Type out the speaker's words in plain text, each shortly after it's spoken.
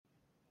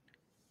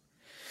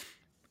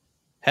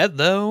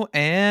Hello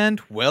and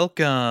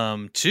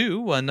welcome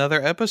to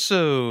another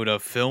episode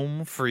of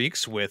Film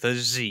Freaks with a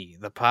Z,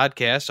 the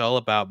podcast all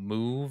about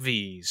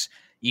movies.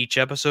 Each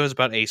episode is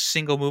about a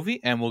single movie,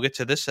 and we'll get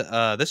to this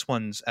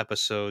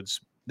episode's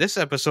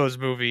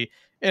movie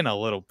in a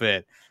little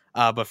bit.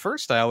 But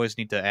first, I always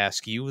need to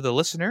ask you, the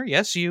listener,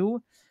 yes,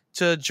 you,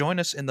 to join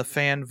us in the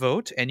fan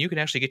vote, and you can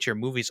actually get your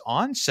movies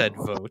on said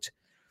vote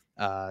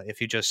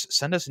if you just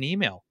send us an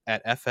email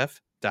at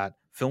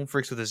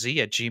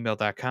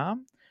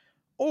ff.filmfreakswithaz@gmail.com,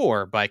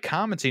 or by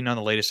commenting on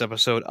the latest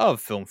episode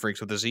of Film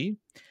Freaks with a Z,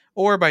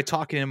 or by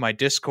talking in my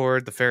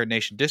Discord, the Ferret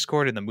Nation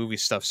Discord, in the movie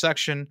stuff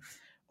section,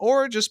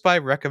 or just by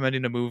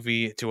recommending a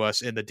movie to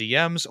us in the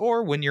DMs,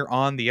 or when you're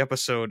on the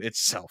episode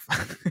itself.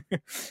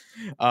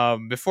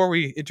 Before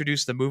we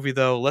introduce the movie,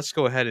 though, let's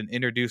go ahead and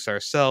introduce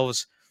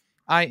ourselves.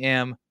 I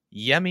am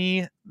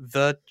Yemi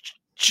the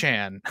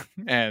Chan,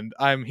 and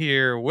I'm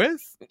here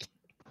with.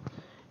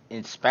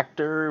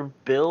 Inspector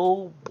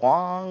Bill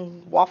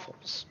Wong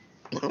Waffles.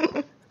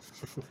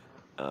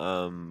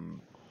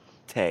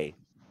 Tay,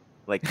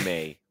 like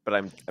May, but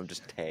I'm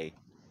just Tay.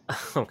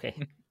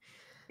 Okay.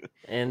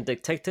 And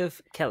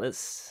Detective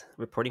Kellis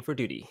reporting for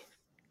duty.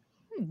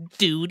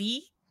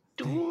 Duty.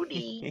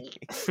 Duty.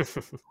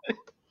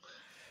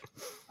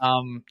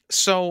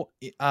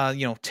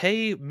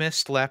 Tay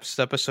missed last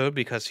episode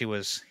because he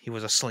was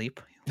asleep,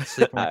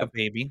 sleeping like a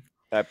baby.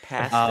 I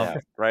passed Um,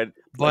 out right,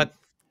 But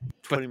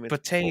 20 minutes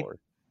but Tay, before.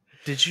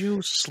 did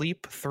you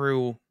sleep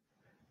through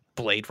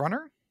Blade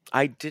Runner?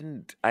 I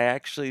didn't. I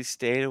actually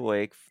stayed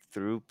awake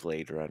through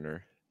Blade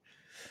Runner.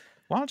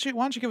 Why don't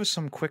you give us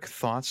some quick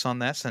thoughts on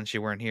that, since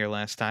you weren't here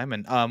last time,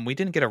 and we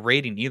didn't get a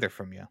rating either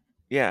from you.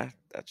 Yeah,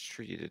 that's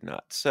true. You did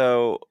not.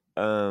 So,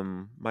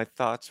 my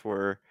thoughts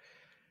were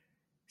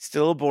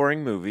still a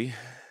boring movie.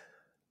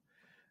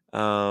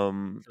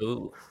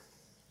 Ooh.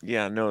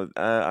 Yeah, no,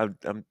 I'm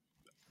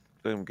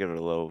gonna give it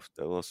a low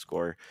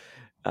score.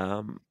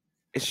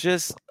 It's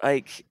just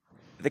like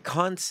the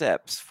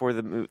concepts for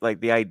the movie,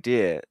 like the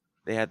idea.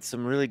 They had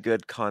some really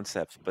good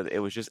concepts, but it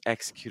was just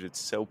executed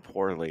so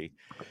poorly.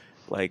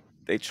 Like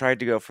they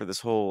tried to go for this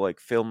whole like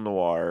film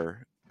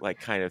noir like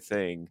kind of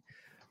thing,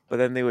 but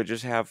then they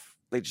just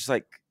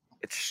like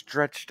it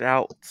stretched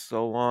out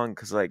so long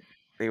because like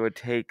they would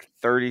take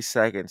 30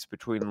 seconds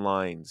between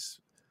lines.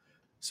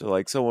 So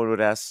like someone would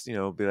ask, be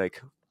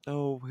like,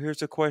 "Oh,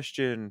 here's a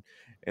question,"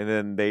 and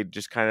then they'd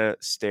just kind of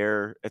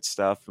stare at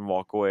stuff and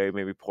walk away,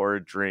 maybe pour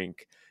a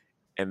drink,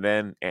 and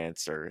then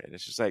answer. And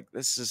it's just like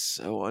this is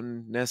so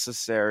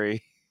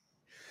unnecessary.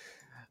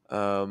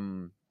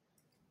 Um,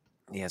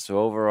 yeah. So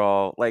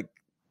overall, like,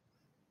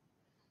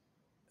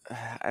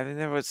 I mean,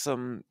 there was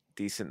some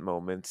decent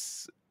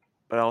moments,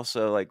 but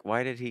also like,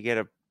 why did he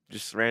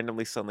just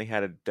randomly suddenly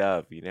had a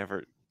dove? He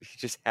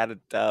just had a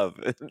dove,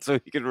 and so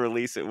he could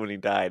release it when he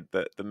died.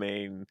 The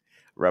main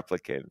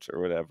replicant or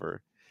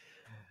whatever.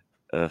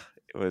 Ugh,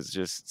 it was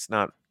just it's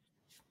not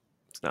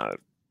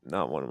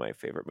one of my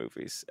favorite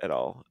movies at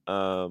all.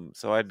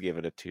 So I'd give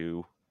it a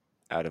 2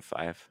 out of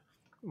 5.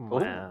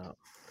 Wow.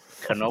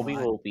 Kenobi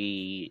will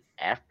be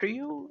after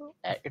you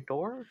at your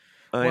door.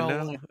 I Well,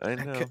 know, I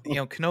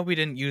know. Kenobi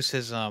didn't use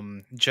his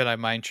Jedi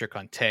mind trick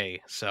on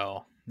Tay,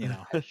 so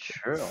That's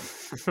true.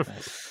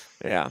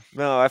 Yeah,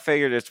 no, I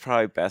figured it's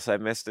probably best I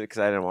missed it because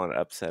I didn't want to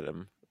upset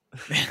him.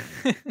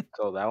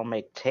 So that'll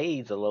make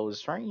Tay the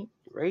lowest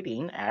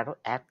rating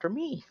after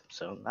me.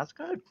 So that's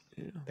good.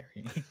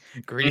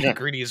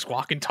 Greedy is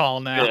walking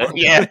tall now.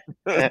 Yeah.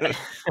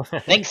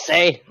 Thanks,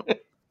 Tay.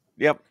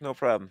 Yep, no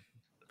problem.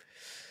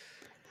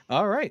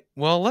 All right.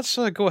 Well, let's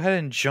go ahead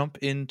and jump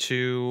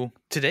into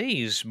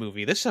today's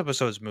movie, this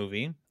episode's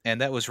movie,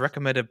 and that was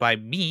recommended by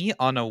me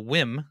on a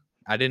whim.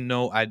 I didn't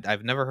know,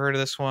 I've never heard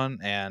of this one,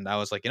 and I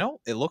was like,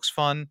 it looks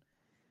fun.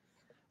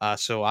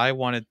 So I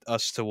wanted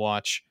us to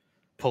watch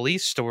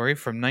Police Story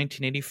from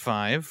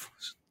 1985,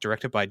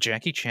 directed by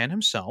Jackie Chan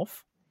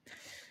himself.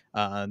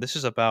 This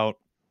is about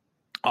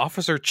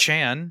Officer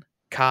Chan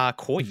Ka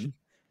Koi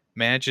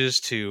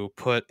manages to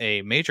put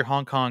a major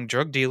Hong Kong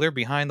drug dealer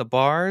behind the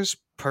bars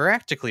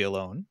practically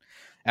alone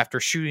after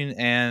a shooting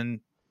and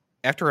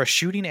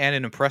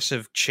an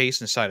impressive chase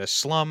inside a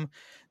slum.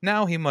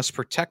 Now he must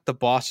protect the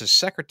boss's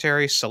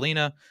secretary,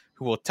 Selena,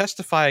 who will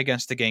testify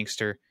against the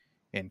gangster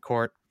in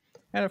court.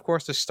 And of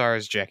course, this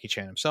stars Jackie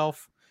Chan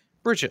himself,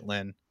 Bridget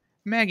Lin,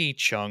 Maggie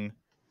Chung,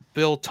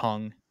 Bill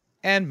Tung,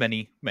 and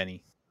many,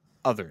 many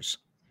others.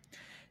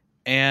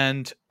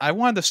 And I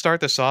wanted to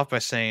start this off by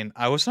saying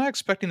I was not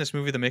expecting this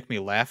movie to make me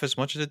laugh as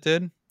much as it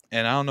did.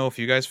 And I don't know if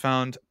you guys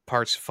found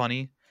parts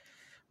funny,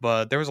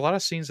 but there was a lot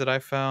of scenes that I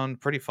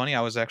found pretty funny.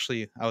 I was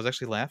actually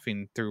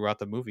laughing throughout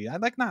the movie. I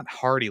like not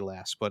hearty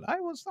laughs, but I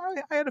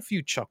had a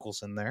few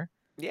chuckles in there.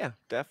 Yeah, I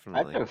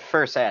definitely. could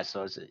first ask,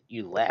 so is it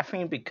you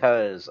laughing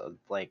because of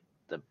like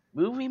the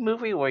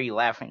movie, or are you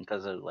laughing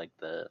because of like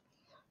the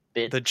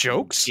bits, The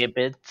jokes?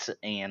 gibbets,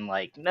 and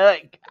like no,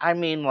 I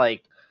mean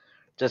like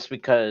just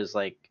because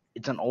like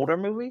it's an older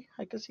movie,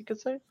 I guess you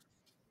could say.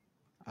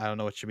 I don't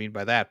know what you mean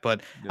by that,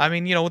 but Yeah. I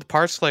mean, with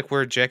parts like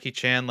where Jackie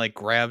Chan like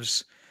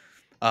grabs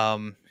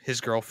his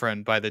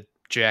girlfriend by the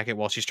jacket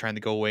while she's trying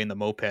to go away in the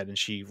moped and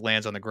she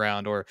lands on the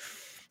ground. Or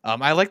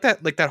I like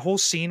that whole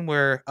scene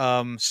where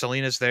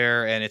Selena's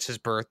there and it's his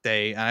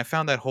birthday, and I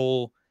found that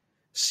whole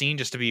scene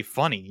just to be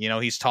funny. You know,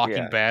 he's talking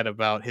Yeah. bad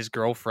about his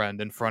girlfriend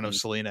in front of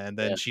Selena, and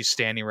then she's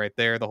standing right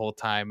there the whole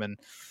time. And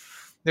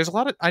there's a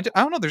lot of I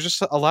don't know. There's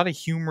just a lot of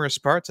humorous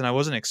parts, and I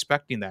wasn't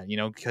expecting that. You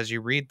know, because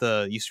you read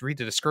the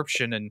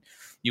description and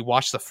you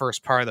watch the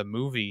first part of the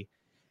movie,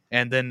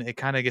 and then it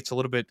kind of gets a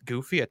little bit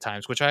goofy at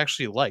times, which I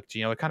actually liked.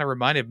 You know, it kind of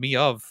reminded me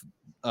of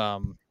a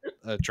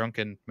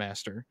Drunken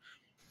Master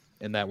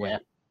in that way.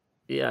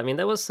 Yeah, I mean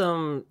that was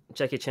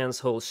Jackie Chan's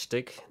whole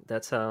shtick.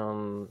 That's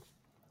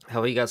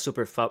how he got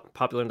super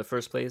popular in the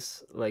first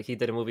place. Like he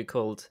did a movie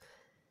called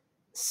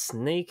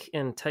Snake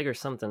and Tiger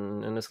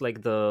something, and it's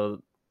like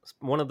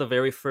one of the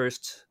very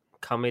first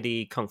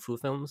comedy kung fu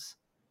films,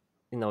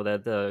 you know,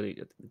 that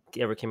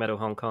ever came out of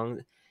Hong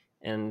Kong,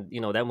 and you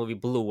know that movie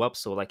blew up.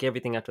 So like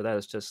everything after that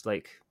is just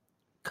like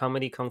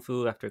comedy kung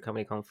fu after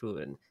comedy kung fu,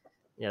 and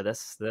yeah,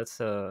 that's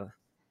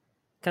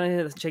kind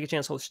of Jackie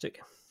Chan's whole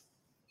shtick.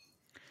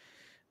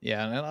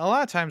 Yeah, and a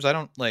lot of times I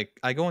don't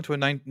I go into a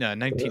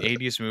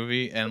 1980s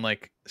movie, and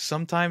like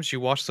sometimes you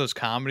watch those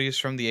comedies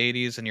from the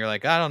 80s and you're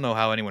like, I don't know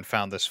how anyone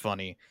found this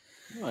funny.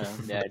 Well,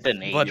 yeah, it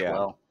didn't age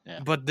well. Yeah.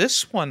 But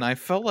this one, I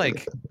felt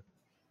like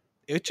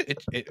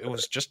it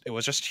was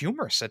just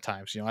humorous at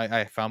times. You know,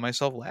 I found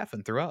myself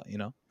laughing throughout. You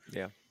know.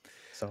 Yeah.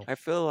 So I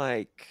feel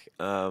like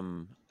I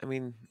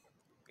mean,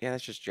 yeah,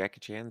 that's just Jackie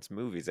Chan's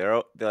movies.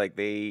 They're like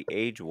they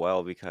age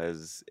well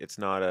because it's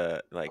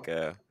not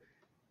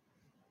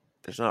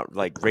there's not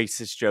like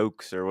racist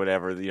jokes or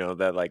whatever, you know,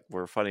 that like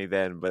were funny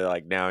then, but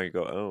like now you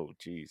go, oh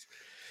geez.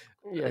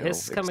 Yeah, You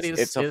his know, comedy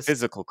it's a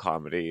physical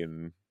comedy,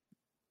 and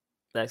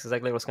that's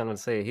exactly what I was going to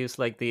say. He was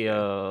like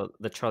the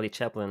Charlie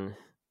Chaplin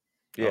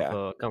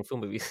of kung fu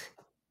movies.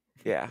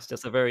 Yeah. He's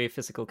just a very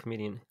physical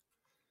comedian.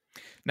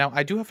 Now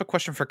I do have a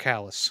question for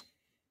Callus,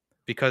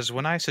 because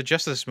when I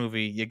suggested this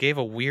movie, you gave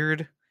a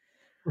weird.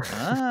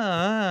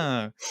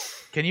 Can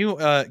you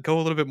go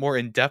a little bit more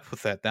in depth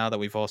with that now that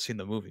we've all seen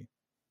the movie?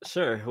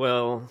 Sure.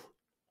 Well,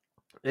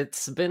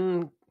 it's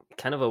been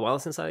kind of a while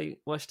since I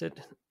watched it,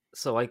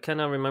 so I kind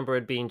of remember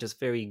it being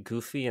just very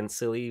goofy and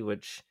silly,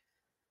 which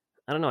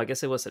I don't know. I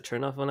guess it was a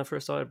turnoff when I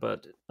first saw it,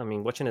 but I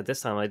mean, watching it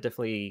this time, I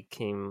definitely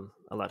came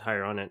a lot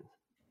higher on it.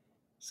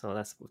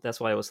 So that's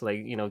why I was like,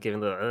 you know, giving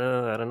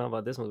the I don't know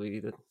about this movie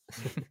either.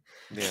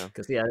 Yeah,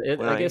 because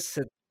I guess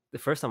the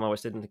first time I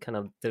watched it, it kind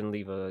of didn't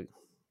leave a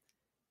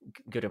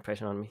good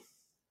impression on me.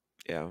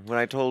 Yeah, when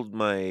I told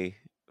my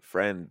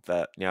friend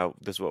that, you know,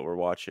 this is what we're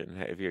watching,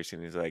 have you ever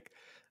seen? He's like,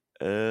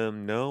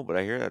 no, but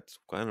I hear that's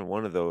kind of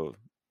one of the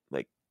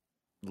like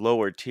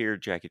lower tier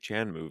Jackie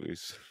Chan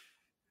movies.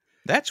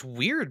 That's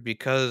weird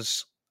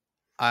because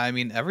I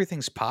mean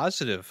everything's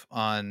positive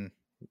on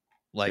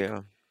like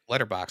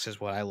Letterboxd is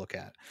what I look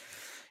at.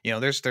 You know,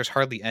 there's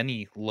hardly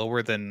any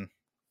lower than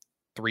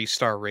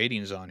 3-star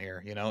ratings on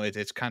here. You know,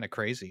 it's kind of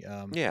crazy.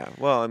 Yeah,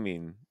 well, I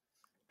mean,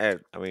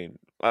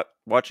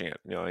 watching it,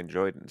 you know, I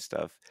enjoyed it and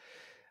stuff.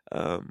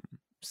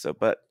 So,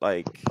 but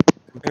like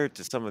compared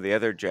to some of the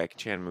other Jackie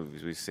Chan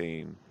movies we've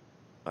seen,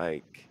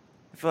 like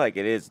I feel like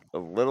it is a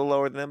little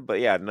lower than them, but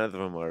yeah, none of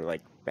them are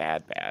like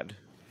bad.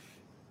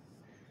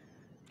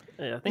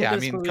 Yeah, I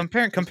mean,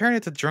 comparing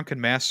it to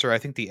Drunken Master, I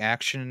think the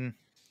action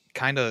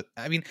kind of,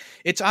 I mean,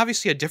 it's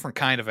obviously a different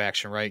kind of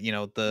action, right? You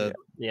know, the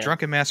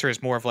Drunken Master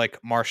is more of like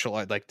martial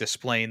art, like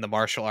displaying the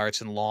martial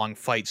arts and long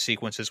fight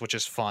sequences, which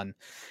is fun.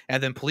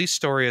 And then Police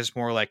Story is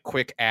more like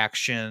quick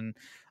action,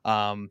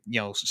 you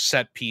know,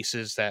 set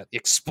pieces that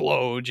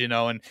explode, you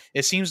know, and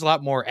it seems a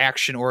lot more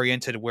action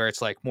oriented where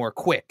it's like more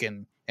quick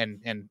and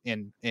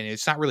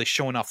it's not really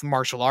showing off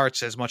martial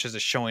arts as much as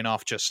it's showing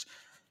off just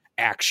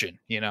action,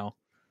 you know?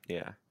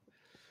 Yeah.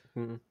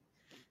 Mm-hmm.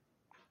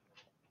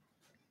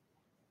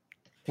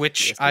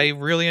 Which I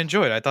really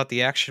enjoyed. I thought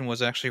the action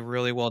was actually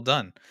really well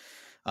done.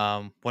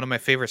 One of my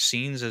favorite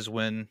scenes is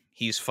when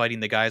he's fighting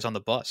the guys on the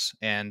bus,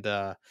 and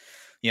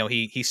you know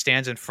he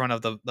stands in front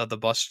of the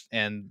bus,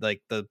 and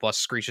like the bus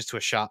screeches to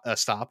a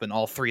stop, and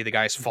all three of the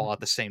guys fall at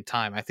the same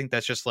time. I think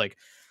that's just like,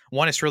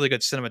 one, it's really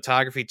good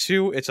cinematography.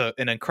 Two, it's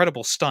an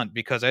incredible stunt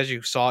because as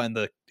you saw in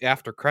the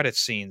after credits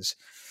scenes,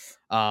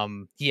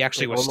 he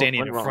actually was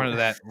standing in front of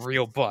that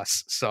real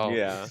bus. So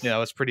yeah, you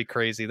know, it's pretty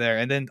crazy there.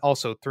 And then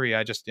also 3,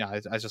 I just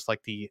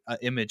like the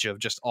image of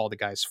just all the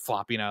guys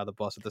flopping out of the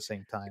bus at the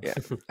same time.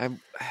 Yeah,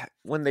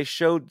 when they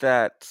showed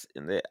that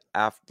in the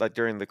like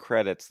during the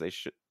credits, they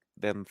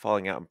them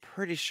falling out. I'm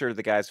pretty sure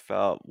the guys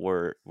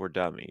were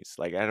dummies.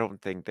 Like I don't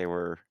think they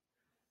were,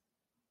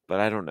 but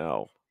I don't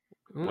know.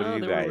 What do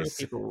you guys? Were real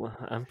people.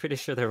 I'm pretty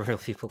sure they were real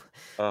people.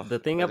 The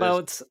thing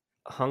about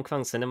Hong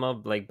Kong cinema,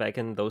 like back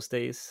in those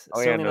days,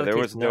 there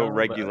was no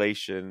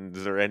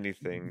regulations or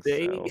anything.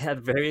 They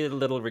had very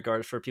little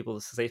regard for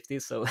people's safety.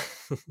 So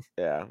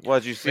yeah, well,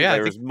 as you see,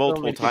 there was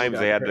multiple times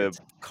they had to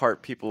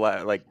cart people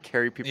out, like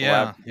carry people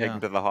out, take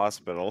them to the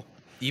hospital.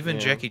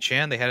 Even Jackie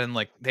Chan, they had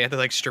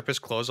to strip his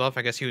clothes off.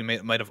 I guess he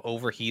might have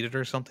overheated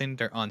or something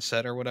on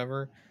set or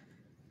whatever.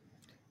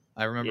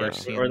 I remember Yeah.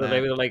 seeing Or that.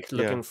 they were like Yeah.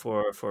 looking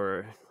for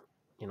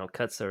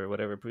cuts or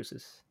whatever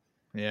bruises.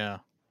 Yeah.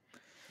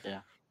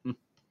 Yeah.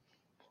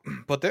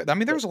 But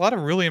there was a lot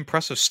of really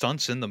impressive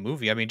stunts in the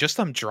movie. I mean, just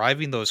them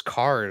driving those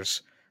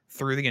cars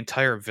through the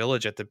entire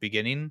village at the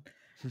beginning,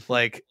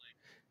 like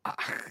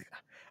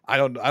I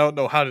don't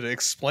know how to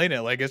explain it.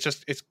 Like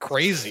it's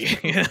crazy.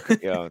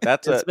 Yeah, that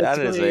It's is a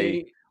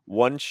basically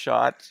one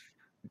shot.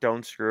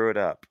 Don't screw it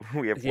up.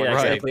 We have one yeah,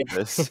 Right. take exactly. for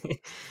this.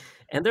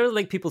 And there are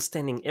like people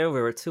standing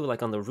everywhere too,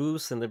 like on the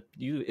roofs, and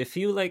if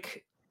you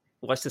like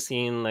watch the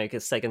scene like a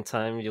second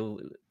time, you'll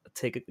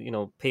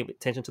pay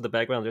attention to the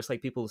background. There's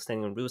like people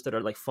standing on roofs that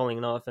are like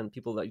falling off, and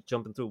people like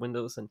jumping through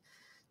windows, and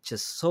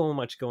just so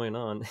much going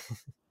on.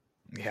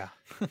 Yeah.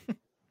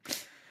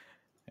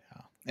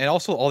 And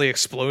also all the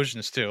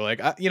explosions too. Like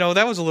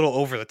that was a little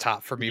over the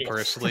top for me Yes.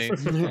 personally.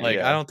 Like I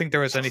Yeah. don't think there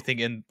was anything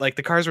in like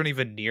the cars weren't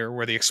even near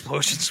where the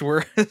explosions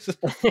were.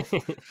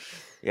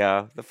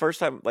 Yeah, the first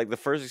time, like the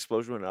first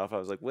explosion went off, I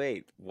was like,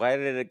 "Wait, why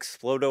did it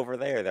explode over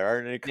there? There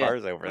aren't any Yeah.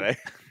 cars over there."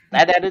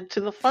 That added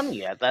to the fun.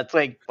 Yeah, that's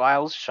like why I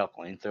was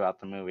chuckling throughout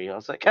the movie. I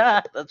was like,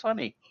 that's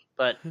funny,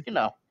 but it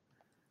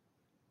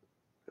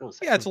was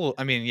Yeah, it's a little.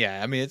 I mean,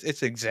 yeah. I mean,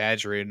 it's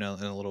exaggerated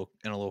and a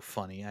little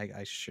funny.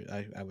 I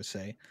would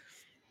say.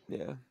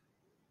 Yeah,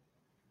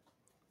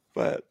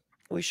 but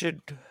we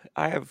should.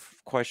 I have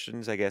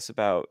questions, I guess,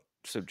 about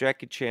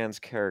Jackie Chan's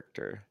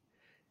character.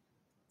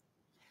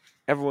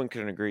 Everyone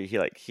can agree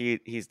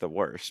he's the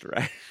worst,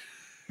 right?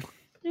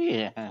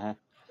 yeah.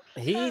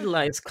 He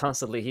lies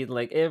constantly. He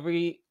like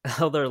every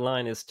other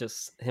line is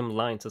just him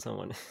lying to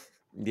someone.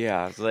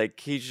 Yeah, it's like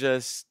he's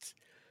just.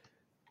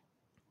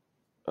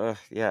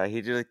 Yeah,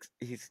 he's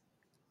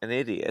an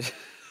idiot.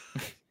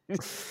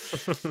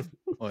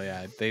 Oh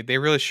yeah, they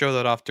really show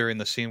that off during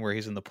the scene where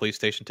he's in the police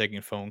station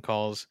taking phone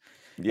calls.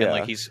 Yeah, And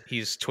like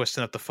he's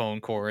twisting up the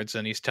phone cords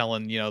and he's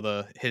telling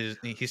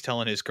he's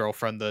telling his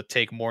girlfriend to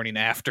take morning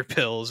after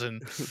pills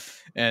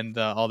and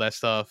all that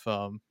stuff.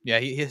 Yeah,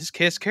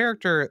 his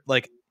character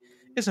like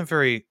isn't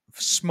very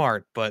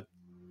smart, but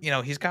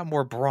he's got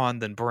more brawn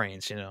than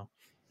brains.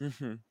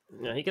 hmm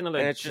Yeah, he kind of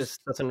And like it's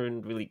just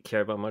doesn't really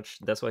care about much.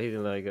 That's why he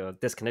like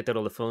disconnected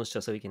all the phones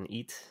just so he can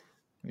eat.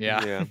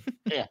 Yeah. yeah.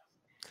 Yeah.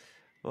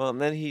 Well,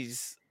 and then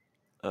he's,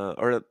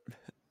 or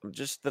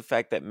just the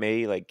fact that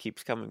May like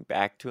keeps coming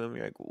back to him.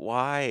 You're like,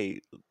 why,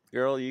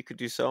 girl? You could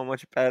do so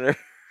much better.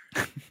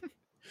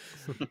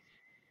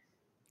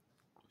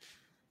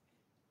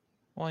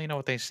 Well, you know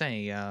what they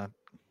say.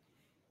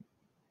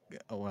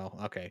 Oh, well,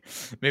 okay.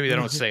 Maybe they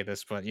don't say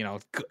this, but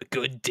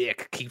good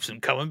dick keeps him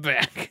coming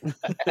back.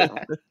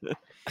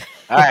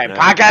 All right, No.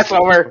 podcast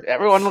over.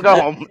 Everyone will go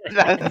home.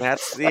 And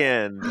that's the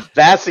end.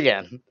 That's the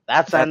end.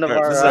 That's the end of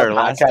This is our our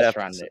last podcast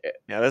run. episode.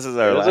 Yeah, this is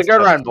our. It was a last good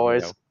run, episode,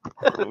 boys.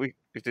 yo.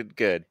 We did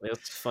good. It was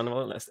fun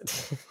while it lasted.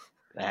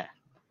 Yeah.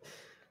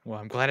 Well,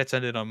 I'm glad it's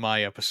ended on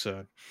my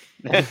episode.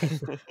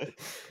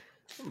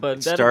 But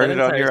It started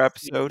on your entire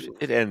episode. scene-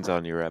 It ends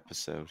on your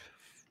episode.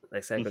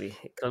 Exactly.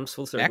 It comes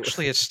full circle.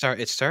 Actually, it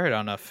started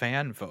on a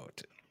fan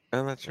vote.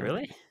 Oh, that's right.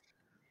 Really?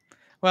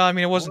 Well, I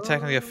mean, it wasn't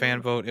technically a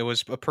fan vote. It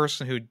was a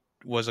person who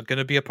was going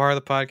to be a part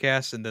of the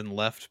podcast and then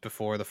left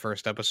before the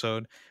first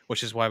episode,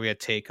 which is why we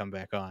had Tay come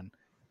back on.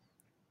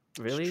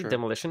 Really? true.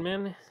 Demolition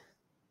Man?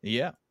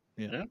 Yeah.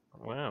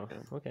 Wow. Yeah.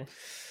 Okay.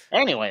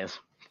 Anyways.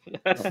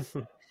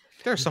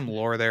 There's some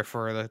lore there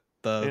for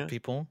the Yeah.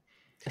 people.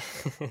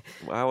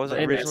 Well, I wasn't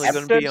Anyways, originally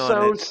going to be on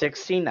Episode it.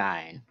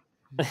 69.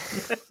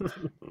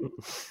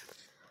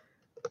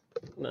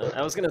 No,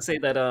 I was gonna say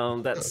that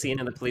that scene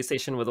in the police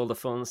station with all the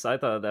phones. I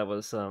thought that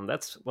was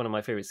that's one of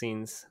my favorite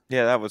scenes.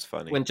 Yeah, that was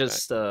funny. When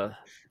just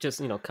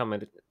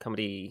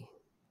comedy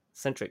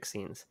centric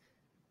scenes.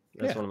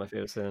 That's Yeah. one of my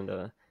favorites.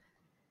 And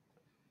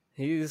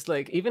he's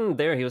like even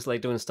there he was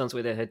like doing stunts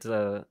where they had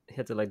to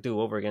like do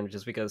over again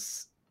just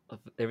because of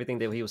everything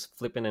that he was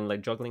flipping and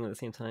like juggling at the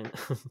same time.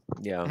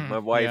 Yeah, Mhm, my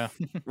wife,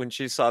 when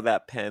she saw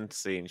that pen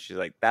scene, she's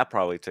like, that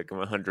probably took him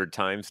 100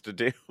 times to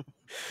do.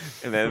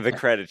 And then the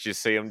credits, you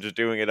see him just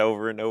doing it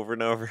over and over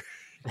and over.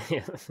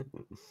 Yeah.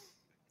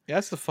 Yeah,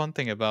 that's the fun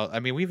thing about. I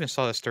mean, we even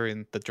saw this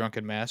during the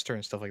Drunken Master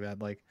and stuff like that.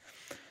 Like,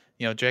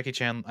 Jackie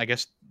Chan, I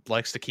guess,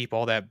 likes to keep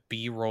all that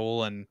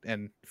B-roll and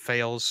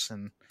fails,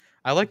 and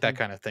I like that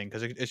kind of thing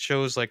because it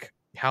shows like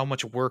how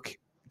much work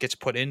gets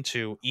put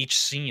into each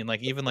scene.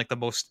 Like even like the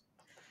most,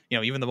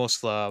 even the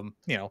most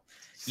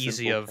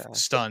easy Simple of task.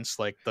 stunts,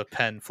 like the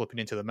pen flipping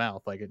into the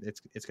mouth. Like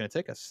it's gonna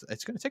take us.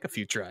 It's gonna take a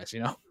few tries.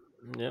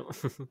 Yep.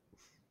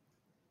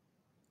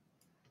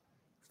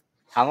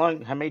 How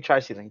many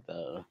tries do you think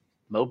the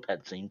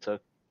moped scene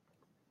took?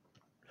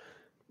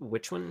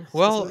 Which one?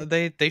 Well,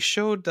 specifically? they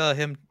showed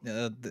him.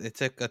 It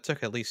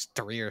took at least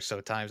 3 or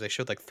so times. They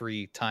showed like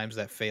 3 times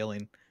that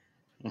failing.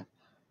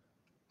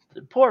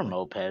 The poor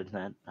moped.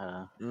 That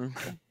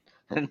Mhm.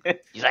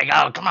 he's like,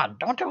 oh, come on,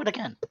 don't do it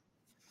again.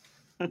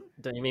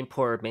 Don't you mean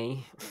poor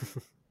me?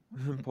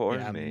 Poor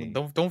Yeah, me.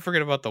 don't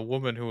forget about the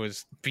woman who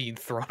was being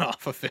thrown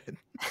off of it.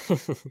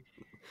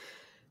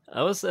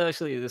 I was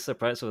actually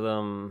surprised with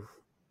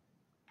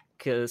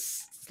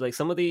because like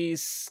some of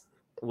these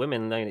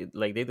women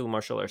like they do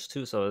martial arts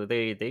too, so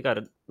they got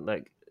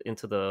like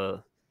into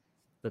the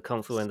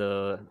kung fu and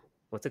the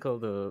what's it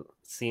called, the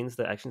scenes,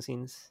 the action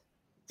scenes,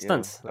 Yeah,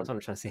 stunts. That's what I'm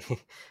trying to say.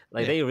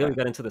 Like Yeah. they really Yeah.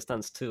 got into the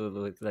stunts too,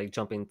 with like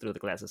jumping through the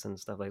glasses and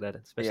stuff like that,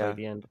 especially Yeah. at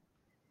the end.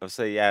 I'll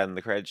say, yeah, in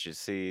the credits you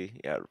see,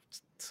 yeah,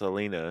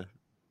 Selena,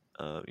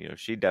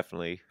 she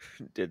definitely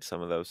did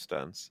some of those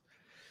stunts.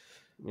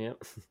 Yeah.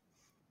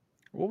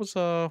 What was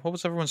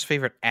everyone's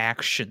favorite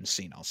action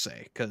scene? I'll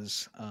say,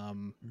 because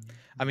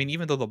I mean,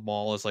 even though the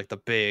mall is like the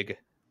big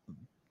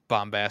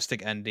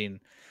bombastic ending,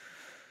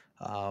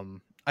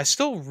 I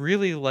still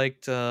really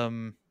liked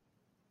that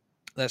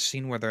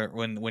scene where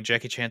when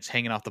Jackie Chan's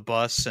hanging off the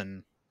bus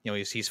and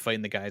he's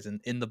fighting the guys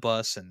in the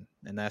bus and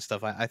that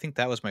stuff. I think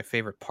that was my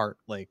favorite part,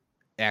 like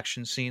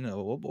action scene.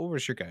 What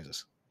was your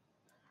guys's?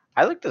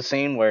 I like the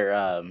scene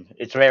where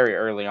it's very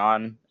early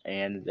on,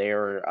 and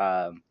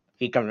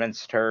he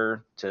convinced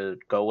her to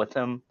go with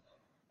him,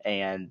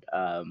 and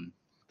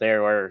they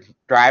were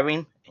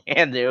driving,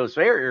 and it was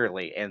very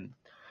early, and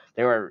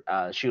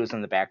she was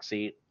in the back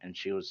seat, and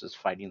she was just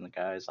fighting the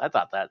guys. I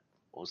thought that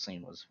whole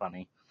scene was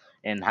funny,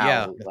 and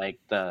Yeah, how like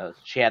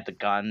she had the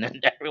gun,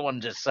 and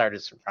everyone just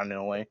started running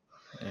away.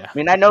 yeah. I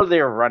mean, I know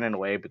they were running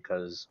away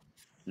because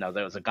there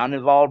was a gun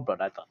involved, but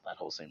I thought that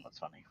whole scene was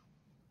funny.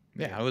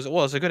 Yeah, it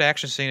was a good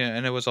action scene,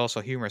 and it was also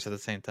humorous at the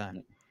same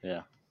time.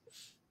 Yeah.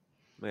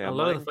 Yeah, A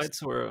lot of the mine's-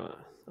 fights were.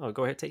 Oh,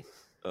 go ahead, Tay.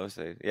 I would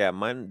say, yeah,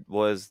 mine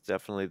was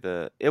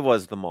definitely it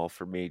was the mall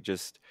for me.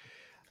 Just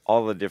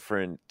all the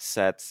different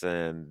sets,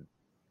 and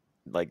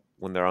like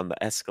when they're on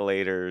the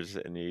escalators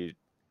and you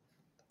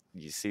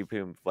see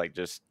people like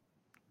just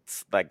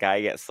that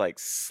guy gets like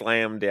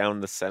slammed down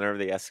the center of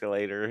the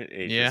escalator and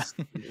he Yeah. just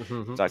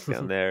stuck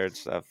down there and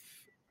stuff.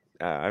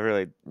 I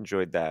really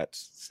enjoyed that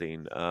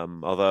scene.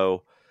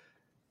 Although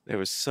there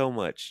was so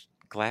much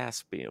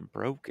glass being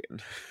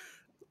broken.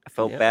 I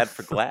felt Yeah. bad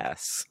for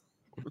glass.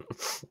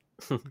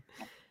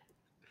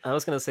 I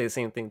was gonna say the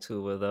same thing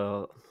too, with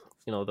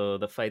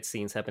the fight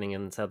scenes happening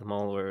inside the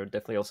mall were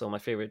definitely also my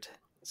favorite,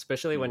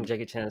 especially when Mhm.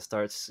 Jackie Chan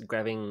starts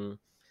grabbing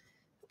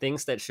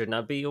things that should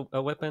not be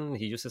a weapon.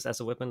 He uses as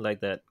a weapon, like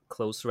that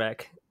clothes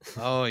rack.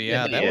 Oh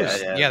yeah, that Yeah,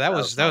 was yeah, that that was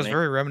was funny.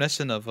 very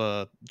reminiscent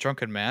of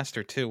Drunken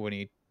Master too, when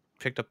he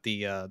picked up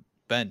the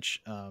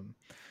bench.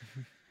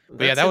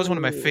 But yeah, that was one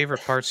of my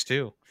favorite parts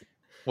too.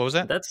 What was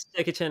that? That's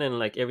Jackie Chan in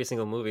like every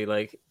single movie.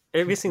 Like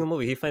every single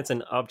movie, he finds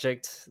an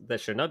object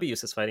that should not be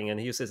used as fighting, and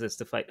he uses it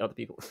to fight other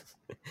people.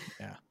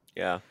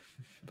 Yeah.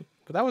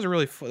 But that was a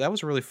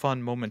really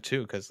fun moment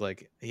too, because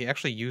like he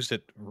actually used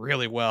it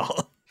really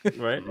well.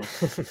 Right?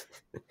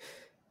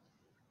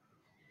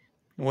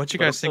 What you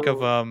But guys think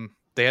of also-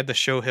 they had to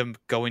show him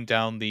going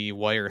down the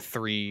wire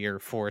 3 or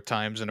 4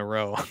 times in a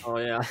row. Oh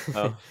yeah.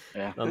 Oh,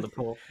 Yeah. On the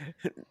pole.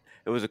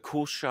 it was a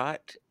cool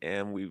shot,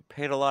 and we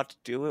paid a lot to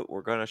do it.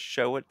 We're gonna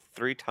show it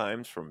 3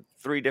 times from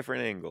 3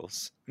 different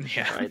angles.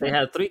 Yeah. Right. They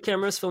had 3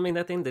 cameras filming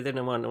that thing. They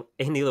didn't want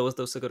any of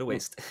those to go to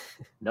waste.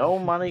 No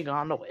money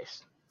gone to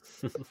waste.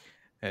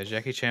 Yeah,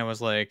 Jackie Chan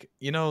was like,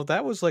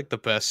 that was like the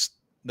best.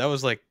 That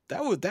was like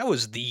that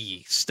was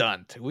the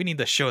stunt. We need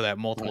to show that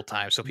multiple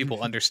times so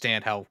people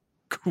understand how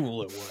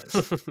cool it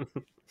was.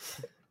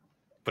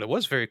 But it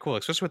was very cool,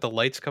 especially with the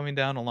lights coming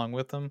down along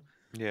with them.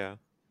 Yeah.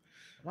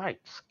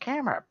 Lights,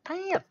 camera,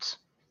 pants.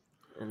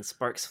 And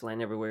sparks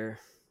flying everywhere.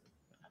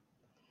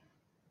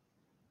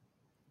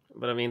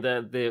 But I mean,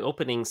 the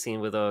opening scene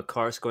with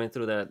cars going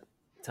through that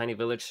tiny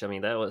village, I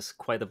mean, that was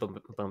quite a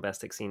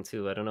bombastic scene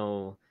too. I don't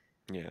know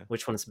Yeah.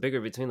 which one's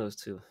bigger between those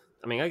two.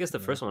 I mean, I guess the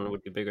Yeah. first one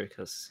would be bigger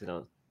because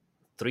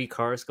 3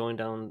 cars going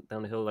down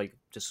the hill, like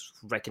just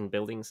wrecking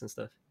buildings and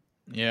stuff.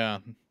 Yeah,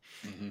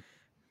 Mm-hmm.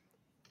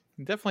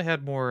 he definitely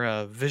had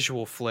more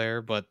visual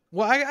flair. But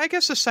well, I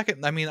guess the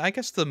second. I mean, I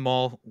guess the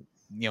mall,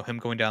 him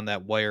going down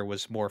that wire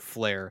was more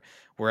flair,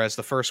 whereas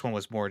the first one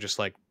was more just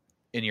like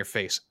in your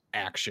face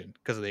action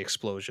because of the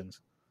explosions.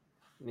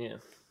 Yeah.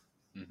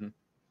 Mm-hmm.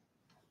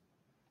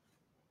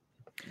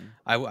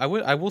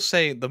 I will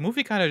say the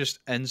movie kind of just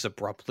ends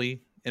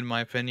abruptly, in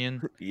my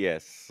opinion.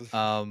 Yes.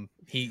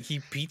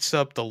 He beats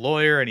up the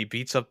lawyer and he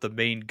beats up the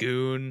main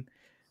goon,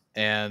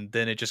 and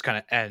then it just kind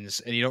of ends,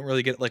 and you don't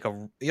really get like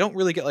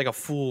a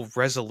full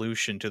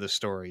resolution to the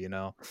story.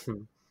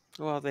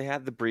 Well, they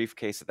had the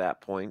briefcase at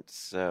that point,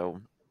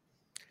 so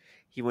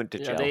he went to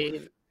Yeah,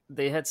 jail.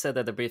 they had said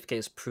that the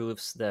briefcase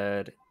proves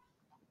that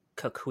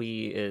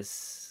Kakui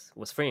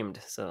was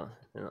framed, so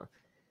Mhm.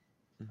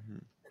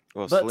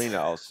 Well, But- Selena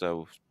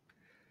also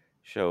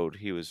showed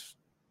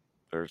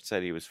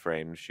said he was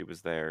framed. She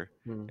was there,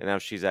 Hmm. and now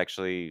she's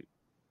actually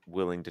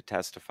willing to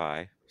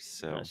testify.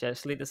 So she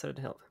actually decided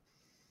to help.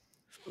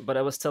 But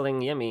I was telling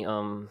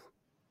Yemi,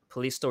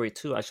 Police Story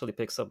 2 actually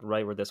picks up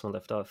right where this one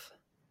left off.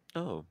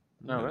 oh,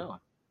 No, yeah. really.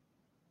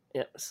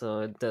 Yeah,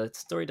 so the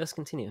story does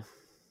continue.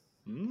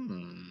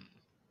 Mm.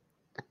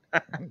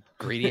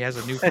 Greedy has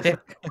a new pick.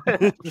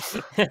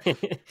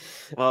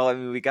 Well, I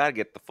mean, we got to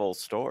get the full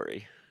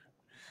story.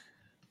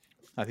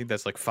 I think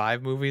that's like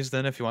 5 movies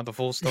then if you want the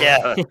full story.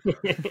 Yeah. Oh,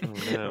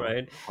 no.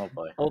 Right. Oh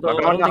boy. Although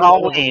We're I going don't to think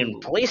Halloween. they'll-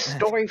 Police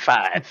Story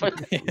 5.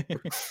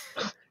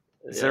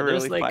 Is Yeah, there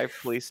there's really like 5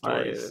 police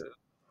stories?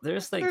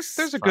 There's like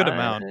There's a good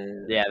amount.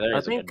 Yeah, there I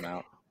is a good think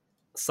amount.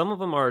 some of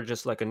them are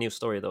just like a new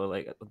story though.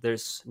 Like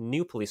there's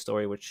New Police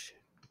Story, which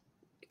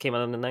came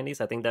out in the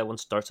 90s. I think that one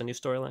starts a new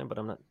storyline, but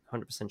I'm not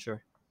 100%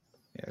 sure.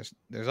 Yeah,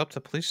 there's up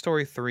to Police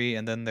Story 3,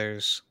 and then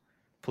there's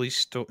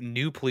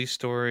New Police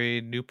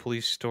Story, New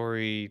Police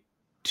Story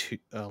 2,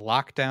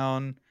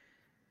 Lockdown.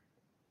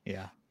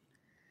 Yeah.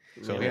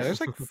 So yeah, there's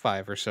like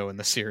 5 or so in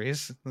the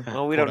series.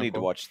 Well, we quote don't need to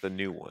unquote. watch the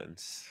new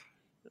ones.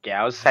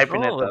 Yeah, I was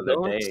typing it Oh, the other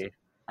don't day.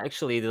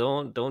 actually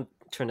don't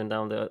turn them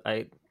down.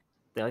 I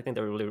think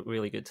they're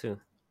really good too.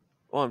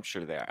 Well, I'm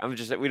sure they are. I'm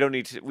just we don't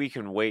need to. We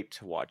can wait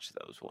to watch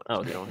those ones.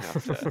 Oh, We don't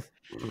have to.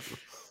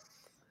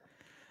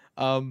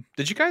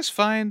 Did you guys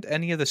find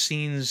any of the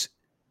scenes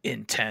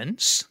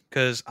intense?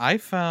 Because I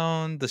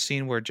found the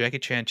scene where Jackie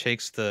Chan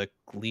takes the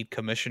lead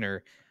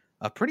commissioner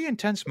a pretty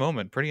intense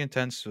moment, pretty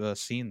intense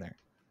scene there.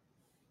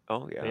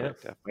 Oh yeah, Yeah.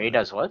 definitely. Wait, he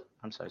does what?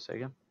 I'm sorry, say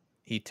again.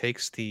 He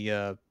takes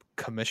the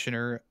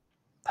commissioner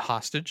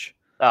hostage.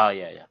 Oh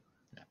yeah.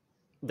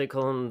 They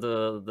call him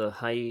the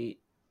high.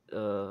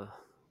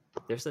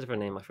 There's a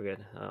different name. I forget.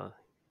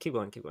 Keep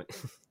going.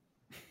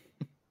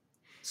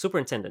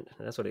 Superintendent.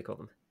 That's what they call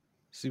him.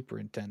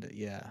 Superintendent,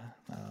 yeah.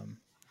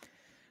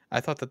 I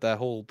thought that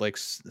whole like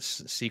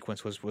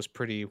sequence was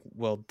pretty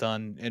well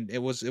done, and it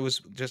was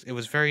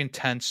very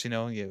intense. You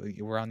know,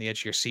 you were on the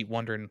edge of your seat,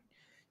 wondering,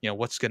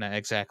 what's gonna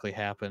exactly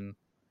happen.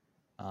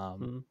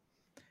 Mhm.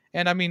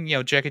 And I mean,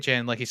 Jackie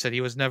Chan, like he said,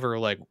 he was never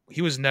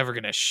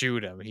gonna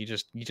shoot him. He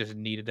just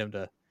needed him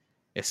to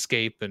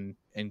escape and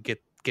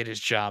get his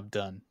job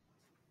done.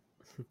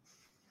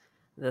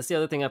 That's the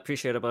other thing I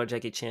appreciate about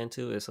Jackie Chan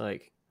too. Is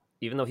like,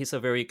 even though he's a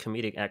very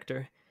comedic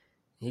actor,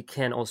 he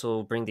can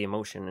also bring the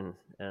emotion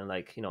and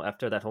like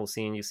after that whole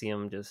scene, you see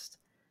him just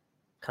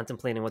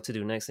contemplating what to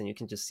do next, and you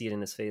can just see it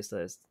in his face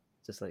that it's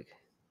just like,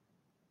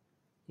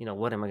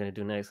 what am I gonna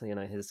do next?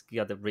 He's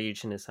got the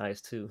rage in his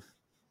eyes too.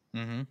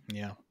 Mm-hmm.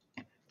 Yeah.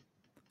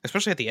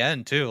 Especially at the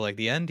end too. Like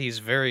the end, he's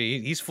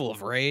full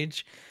of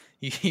rage.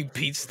 He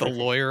beats the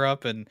lawyer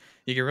up, and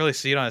you can really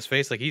see it on his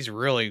face. Like he's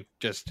really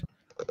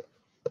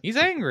he's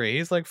angry.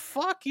 He's like,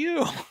 "Fuck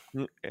you."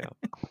 Yeah.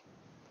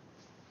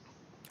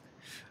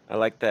 I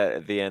like that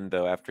at the end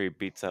though. After he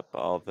beats up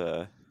all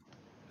the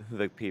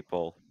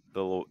people,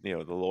 the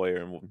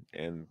lawyer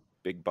and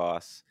big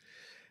boss,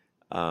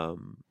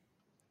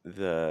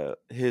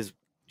 his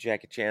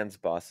Jackie Chan's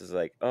boss is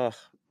like, "Oh,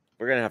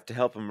 we're gonna have to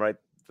help him write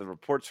the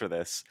reports for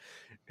this,"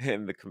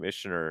 and the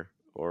commissioner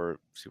or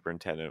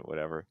superintendent,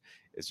 whatever,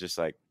 is just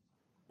like,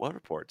 "What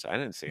reports? I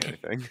didn't see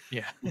anything."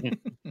 Yeah.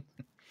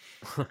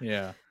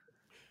 Yeah.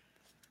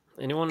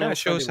 Anyone Kind of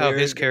else find shows it how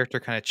his weird? character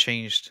kind of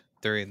changed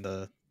during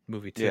the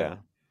movie too. Yeah.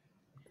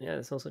 Yeah,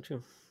 that's also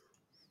true.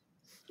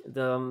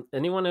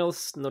 Anyone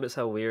else notice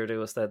how weird it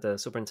was that the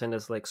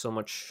superintendent's like so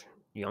much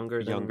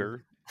younger?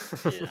 Younger.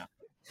 Yeah.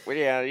 Well,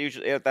 yeah.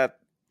 Usually, that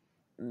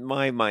in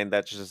my mind,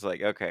 that's just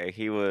like, okay,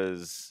 he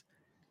was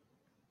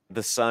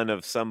the son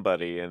of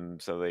somebody,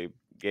 and so they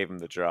gave him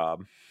the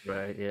job.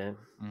 Right. Yeah.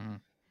 Mm-hmm.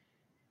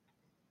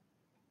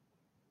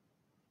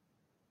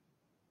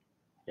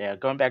 Yeah,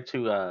 going back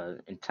to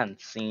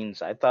intense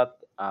scenes, I thought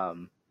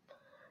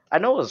I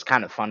know it was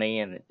kind of funny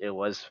and it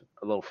was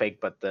a little fake,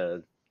 but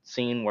the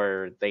scene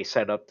where they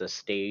set up the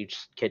stage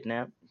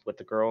kidnap with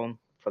the girl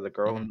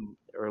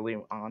early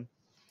on,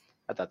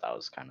 I thought that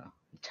was kind of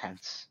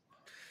intense.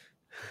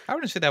 I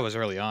wouldn't say that was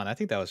early on. I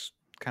think that was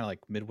kind of like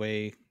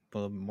midway, a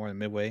little more than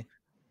midway.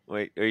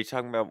 Wait, are you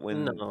talking about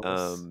when No,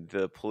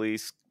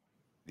 it's-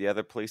 the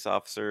other police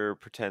officer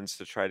pretends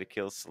to try to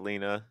kill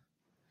Selena?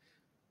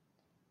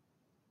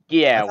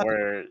 Yeah, I thought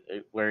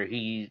where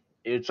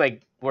it's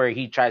like where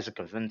he tries to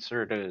convince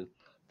her that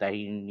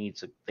they need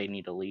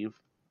to leave.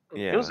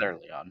 Yeah. It was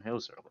early on. The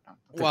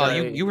Well,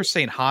 guy- you were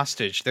saying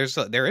hostage. There is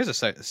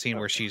a scene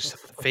where she's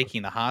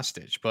faking the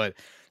hostage, but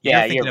Yeah,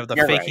 you're thinking of the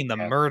you're right, faking the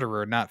yeah.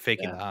 murderer, not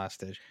faking Yeah. the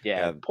hostage.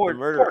 Yeah, the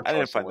murder. poor I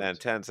didn't choice find of that words.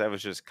 intense. That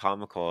was just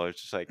comical. It's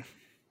just like,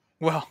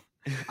 Well,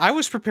 I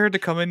was prepared to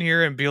come in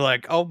here and be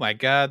like, "Oh my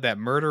god, that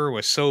murderer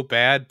was so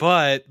bad,"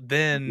 but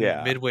then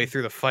Yeah. midway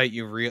through the fight,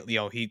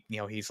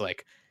 he's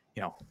like,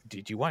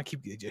 "Did you want to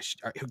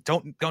keep?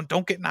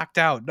 Don't get knocked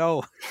out,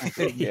 no."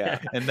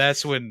 yeah, And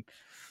that's when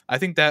I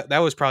think that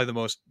was probably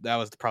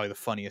the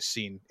funniest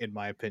scene in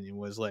my opinion,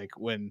 was like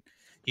when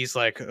he's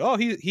like, "Oh,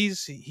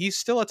 he's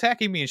still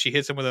attacking me," and she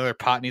hits him with another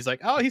pot, and he's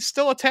like, "Oh, he's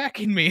still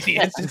attacking me," and he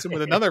hits him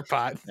with another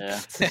pot. Yeah,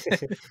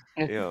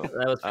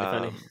 that was pretty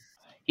funny.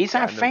 he's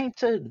Yeah, not and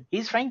fainted.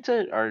 He's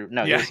fainted, or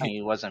no? Yeah.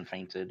 He wasn't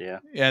fainted. Yeah,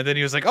 Yeah, and then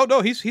he was like, "Oh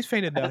no, he's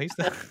fainted now. He's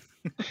not."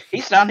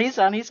 he's down. He's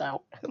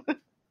out.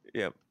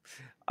 yeah.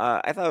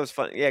 I thought it was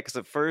fun. Yeah,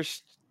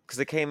 because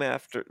it came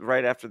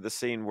right after the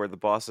scene where the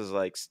boss is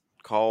like,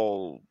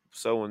 call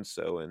so and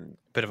so and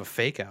Bit of a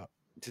fake out.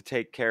 to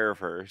take care of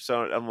her.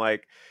 So I'm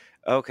like,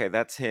 okay,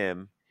 that's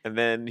him. And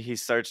then he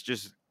starts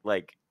just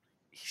like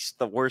he's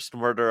the worst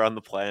murderer on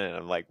the planet.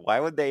 I'm like, why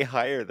would they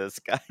hire this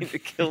guy to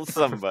kill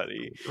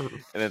somebody?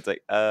 And it's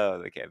like,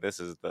 oh, okay, this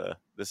is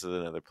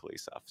another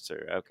police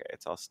officer. Okay,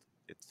 it's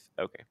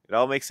okay. It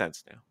all makes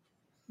sense now.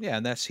 Yeah,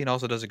 and that scene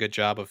also does a good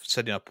job of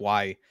setting up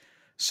why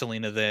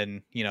Selena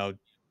then,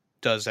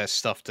 does that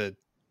stuff to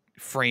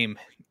frame,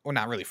 or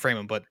not really frame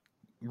him, but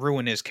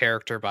ruin his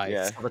character by,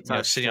 Yeah.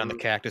 Sabotage sitting on the him.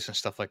 cactus and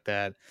stuff like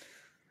that.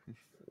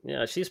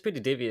 Yeah, she's pretty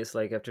devious.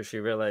 Like after she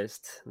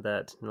realized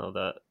that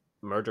the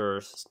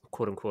murderer,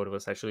 quote unquote,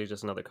 was actually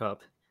just another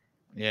cop.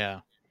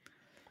 Yeah.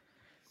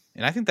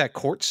 And I think that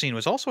court scene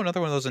was also another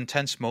one of those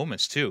intense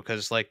moments too,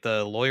 because like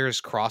the lawyer's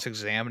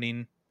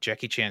cross-examining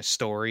Jackie Chan's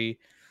story,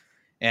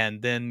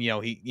 and then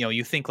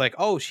you think like,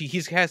 oh, he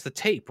has the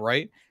tape,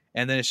 right?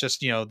 And then it's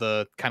just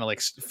the kind of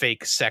like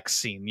fake sex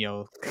scene.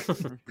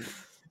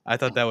 I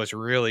thought that was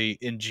really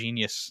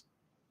ingenious,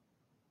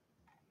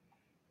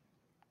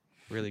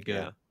 really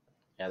good.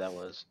 Yeah, that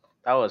was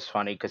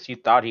funny because you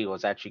thought he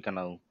was actually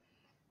gonna,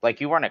 like,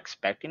 you weren't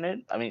expecting it.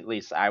 I mean, at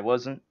least I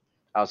wasn't.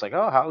 I was like,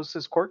 oh, how's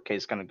this court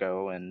case gonna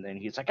go? And then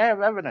he's like, I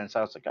have evidence.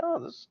 I was like, oh,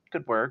 this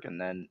could work.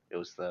 And then it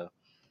was the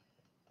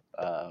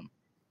um,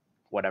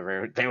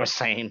 whatever they were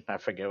saying. I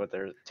forget what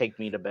they're, take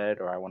me to bed,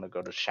 or I want to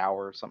go to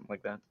shower or something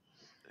like that.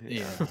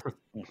 Yeah.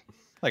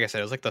 Like I said,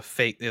 it was like the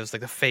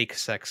fake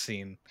sex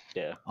scene.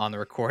 Yeah. On the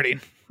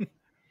recording.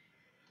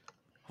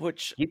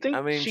 Which, you think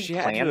she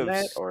had planned to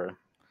have, that, or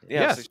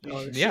yeah,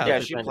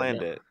 she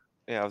planned it.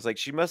 Yeah, I was like,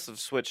 she must have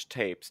switched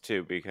tapes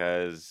too,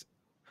 because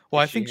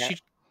I think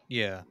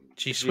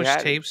she switched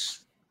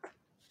tapes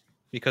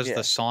because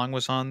the song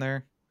was on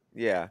there.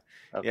 Yeah.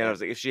 Okay. Yeah, I was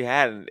like, if she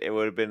hadn't, it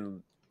would have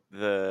been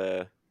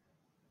the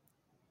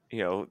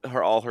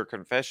all her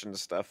confession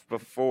stuff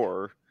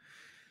before.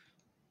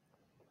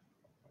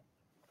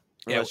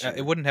 Yeah,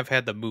 it wouldn't have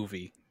had the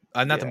movie.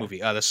 Not the movie,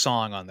 the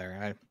song on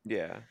there.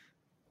 Yeah.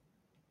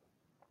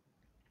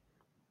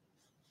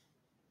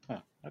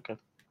 Okay.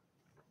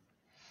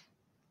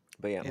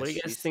 But yeah, what do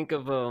you guys think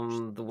of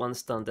the one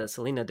stunt that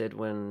Selena did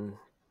when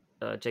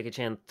Jackie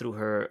Chan threw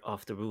her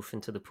off the roof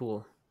into the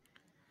pool?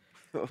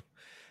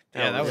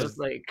 That was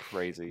like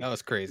crazy. That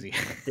was crazy.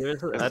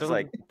 I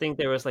don't think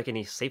there was like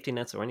any safety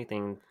nets or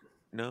anything.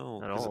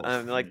 No, at all.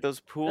 Like those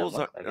pools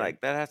are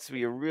like that has to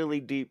be a really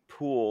deep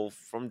pool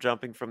from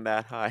jumping from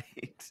that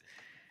height.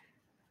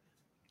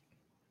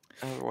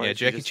 Yeah,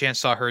 Jackie Chan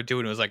saw her do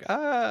it and was like,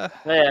 I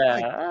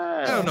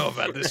don't know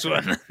about this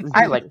one.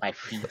 I like my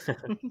feet.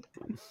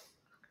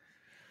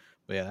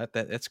 But yeah,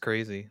 that's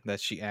crazy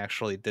that she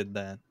actually did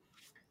that.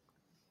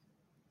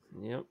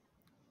 Yep.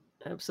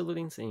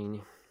 Absolutely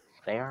insane.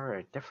 They are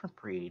a different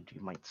breed, you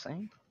might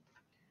say.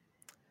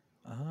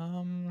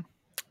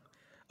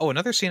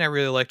 Another scene I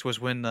really liked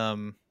was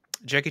when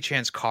Jackie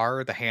Chan's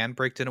car, the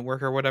handbrake didn't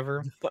work or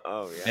whatever.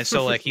 Oh yeah. And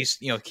so like he's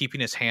keeping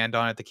his hand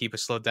on it to keep it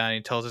slowed down. And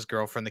he tells his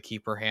girlfriend to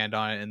keep her hand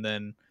on it, and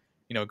then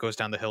goes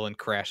down the hill and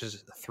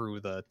crashes through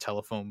the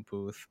telephone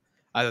booth.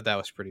 I thought that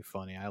was pretty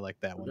funny. I like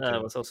that one too.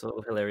 That was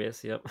also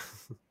hilarious. Yep.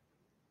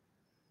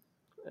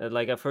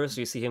 Like at first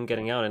you see him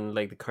getting out and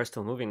like the car's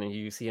still moving, and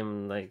you see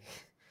him like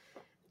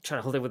trying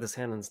to hold it with his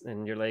hand,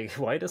 and you're like,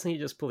 why doesn't he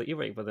just pull the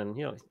e-brake? But then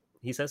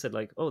he says it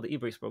like, oh, the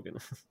e-brake's broken.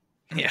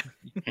 Yeah.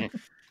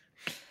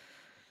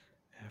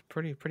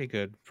 Pretty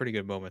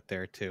good moment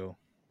there too.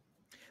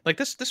 Like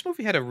this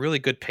movie had a really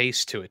good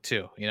pace to it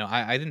too.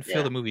 I didn't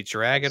feel the movie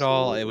drag at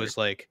all. It was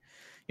like,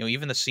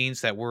 even the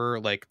scenes that were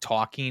like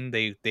talking,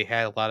 they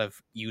had a lot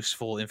of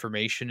useful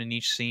information in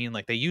each scene.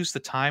 Like they used the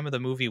time of the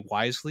movie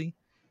wisely.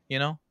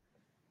 Yeah.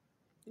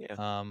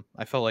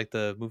 I felt like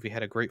the movie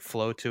had a great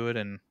flow to it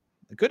and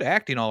good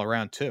acting all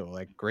around too.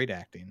 Like great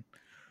acting.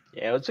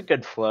 Yeah, it was a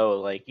good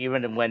flow. Like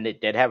even when it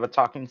did have a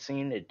talking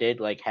scene, it did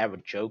like have a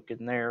joke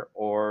in there,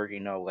 or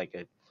like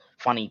a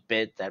funny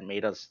bit that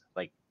made us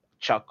like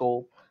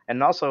chuckle,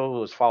 and also it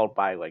was followed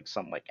by like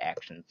some like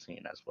action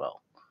scene as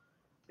well.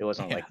 It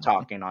wasn't like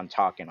talking on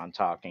talking on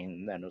talking,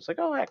 and then it was like,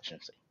 oh, action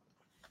scene.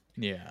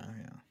 Yeah.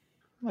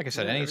 Like I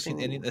said,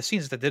 any the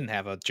scenes that didn't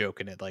have a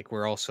joke in it, like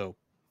were also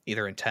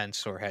either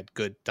intense or had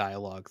good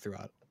dialogue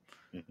throughout.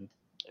 Mm-hmm.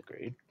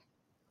 Agreed.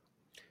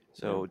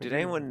 So, did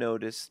anyone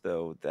notice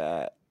though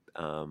that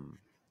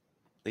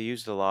they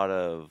used a lot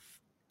of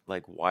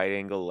like wide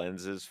angle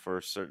lenses for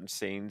certain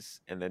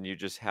scenes, and then you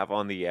just have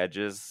on the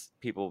edges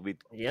people be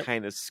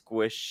kind of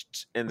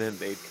squished, and then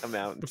they'd come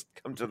out and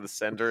come to the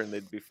center, and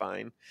they'd be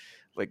fine.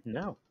 Like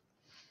no,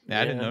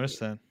 I didn't notice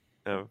that.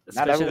 No,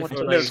 not everyone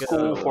went to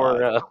school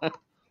for.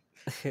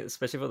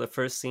 Especially for the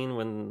first scene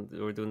when they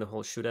were doing the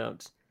whole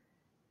shootout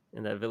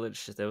in that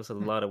village, there was a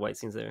lot of white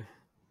scenes there.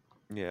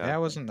 Yeah, I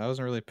wasn't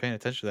really paying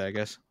attention to that. I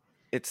guess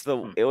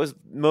it was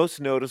most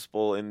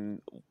noticeable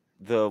in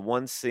the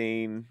one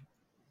scene,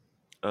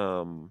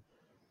 in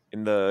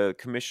the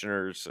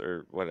commissioner's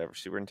or whatever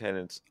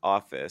superintendent's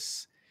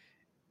office,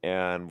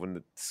 and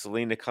when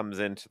Selena comes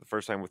in the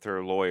first time with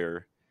her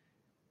lawyer,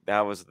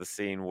 that was the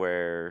scene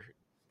where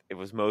it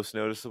was most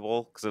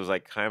noticeable because it was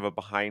like kind of a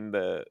behind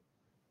the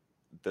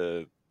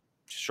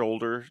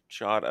shoulder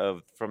shot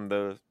from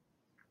the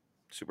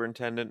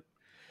superintendent,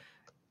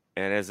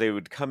 and as they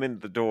would come in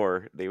the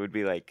door, they would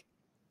be like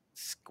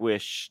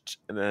squished,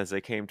 and then as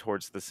they came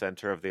towards the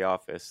center of the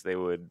office, they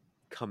would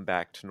come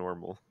back to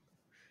normal.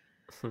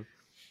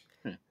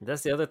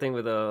 That's the other thing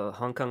with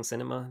Hong Kong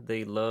cinema.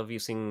 They love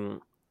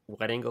using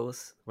wide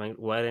angles,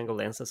 wide angle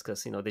lenses,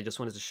 because they just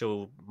wanted to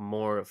show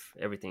more of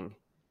everything.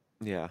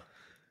 Yeah.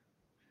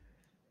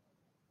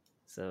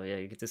 So yeah,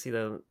 you get to see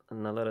that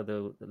in a lot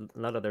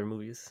of their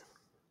movies.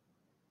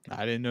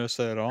 I didn't notice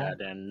that at all. I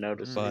didn't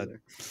notice But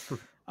either.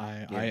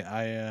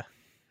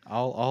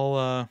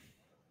 I'll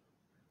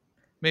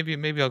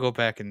maybe I'll go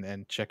back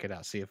and check it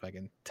out, see if I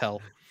can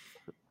tell.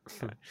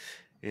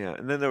 Yeah,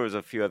 and then there was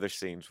a few other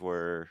scenes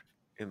where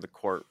in the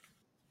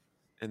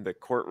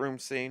courtroom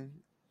scene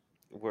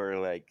where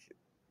like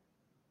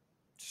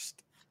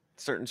just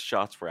certain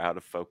shots were out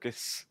of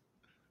focus.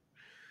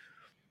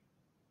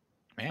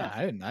 Man,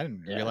 I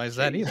didn't Yeah, realize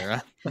that geez.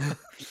 either.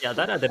 Yeah,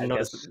 that I didn't I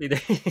notice guess-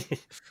 either.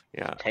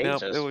 Yeah, Tate no,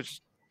 just- it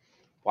was.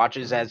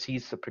 Watches as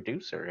he's the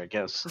producer, I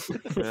guess.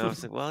 And I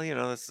was like, well,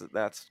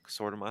 that's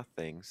sort of my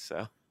thing.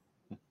 So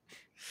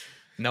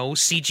No,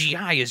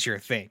 CGI is your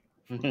thing.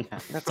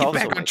 that's Get also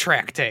back my on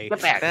track, Tay.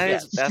 Get back.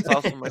 That's yes.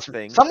 also my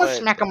thing. Someone but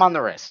smack him on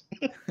the wrist.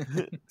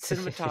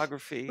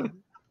 cinematography.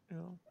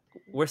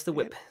 Where's the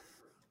whip?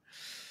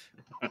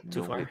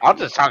 Too no far. whip. I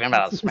was just talking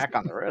about a smack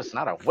on the wrist,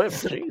 not a whip.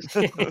 Jeez.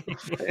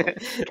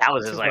 That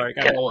was just Too far, like,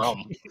 got it.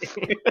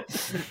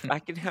 kill him. I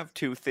can have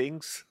two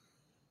things.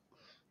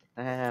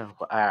 All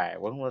right,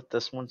 we'll let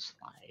this one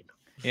slide.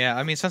 Yeah,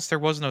 I mean, since there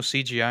was no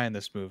CGI in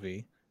this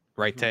movie,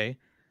 right, Tay?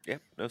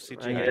 Yep, no I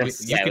CGI.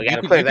 guess. Yeah, we you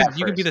gotta could, clear you that could-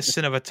 you could be the first.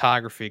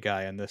 cinematography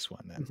guy in this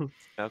one then.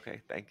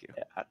 Okay, thank you.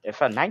 If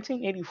a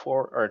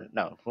 1984 or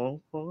no, when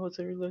was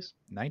it released?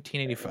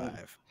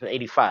 1985.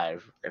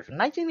 85. If a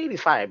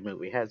 1985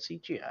 movie had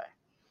CGI,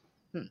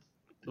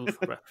 Oof,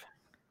 rough.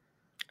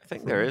 I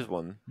think there is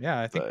one, Yeah,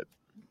 I think but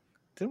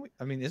didn't we?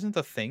 I mean, isn't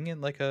the Thing in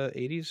like a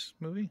 80s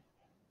movie?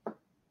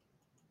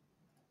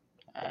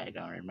 I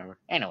don't remember.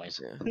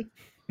 Anyways, yeah.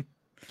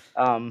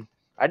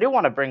 I do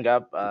want to bring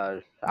up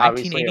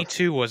obviously.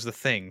 1982 was the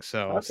Thing,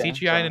 so Okay,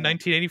 CGI in so-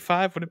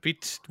 1985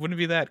 wouldn't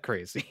be that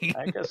crazy.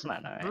 I guess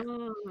not. All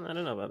right. I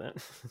don't know about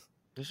that.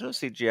 There's no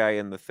CGI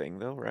in the thing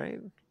though, right?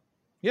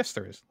 Yes,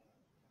 there is.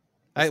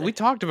 Is We there?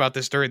 talked about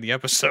this during the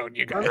episode,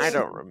 you guys. I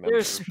don't remember.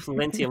 There's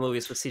plenty of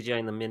movies with CGI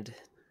in the mid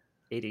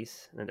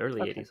 80s and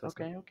early Okay, 80s.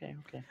 Also. okay.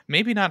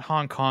 Maybe not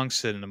Hong Kong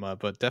cinema,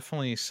 but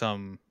definitely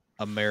some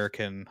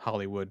American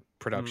Hollywood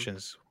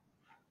productions.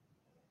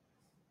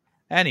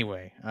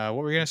 Anyway, what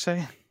were we gonna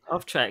say?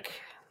 Off track.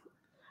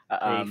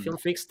 A Um, film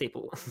freak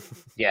staple.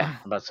 yeah,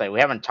 I'm about to say we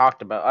haven't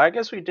talked about. I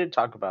guess we did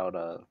talk about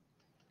a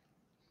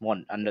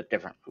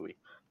different movie.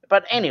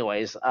 But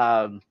anyways,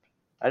 I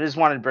just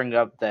wanted to bring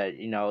up that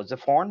it's a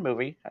foreign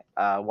movie.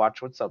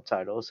 Watch with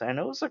subtitles, and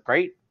it was a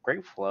great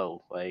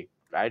flow. Like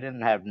I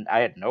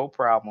had no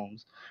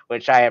problems,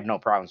 which I have no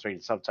problems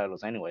reading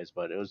subtitles anyways.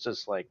 But it was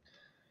just like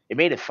it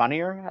made it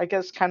funnier, I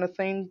guess, kind of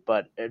thing.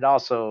 But it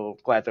also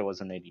glad there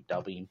wasn't any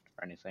dubbing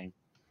or anything.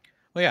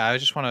 Well, yeah, I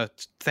just want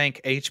to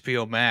thank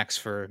HBO Max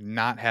for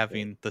not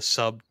having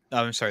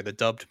the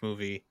dubbed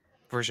movie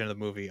version of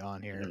the movie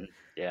on here. Mm,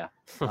 yeah.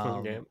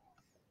 Yeah.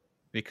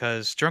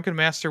 Because Drunken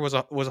Master was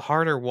a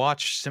harder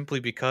watch simply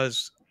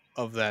because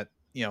of that,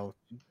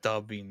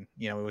 dubbing.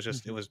 It was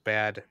just it was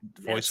bad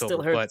Yeah, it still voiceover.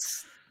 But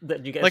hurts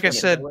that you guys like I went that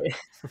said, way.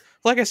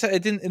 like I said,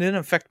 it didn't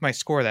affect my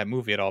score of that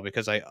movie at all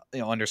because I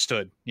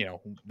understood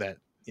that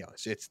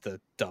it's the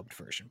dubbed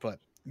version. But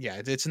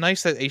yeah, it's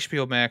nice that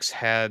HBO Max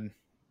had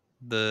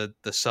the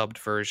subbed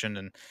version,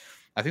 and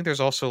I think there's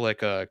also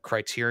like a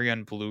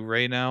Criterion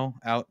Blu-ray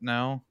out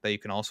now that you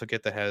can also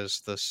get that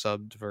has the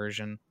subbed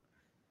version,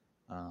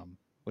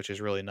 which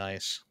is really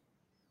nice.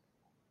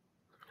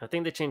 I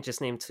think they changed his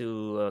name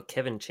to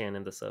Kevin Chan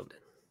in the sub.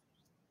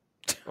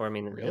 Or I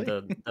mean, in Really?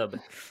 the dub.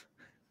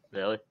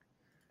 Really?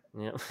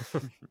 Yeah.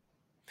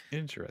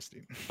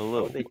 Interesting.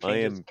 Hello, they I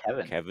change am his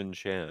Kevin? Kevin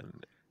Chan.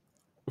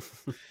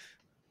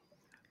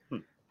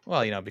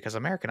 Well, because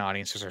American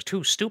audiences are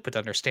too stupid to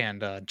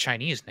understand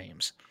Chinese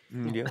names.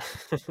 Yeah.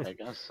 I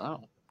guess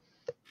so.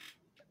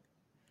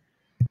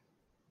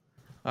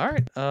 All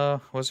right.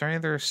 Was there any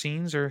other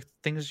scenes or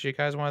things that you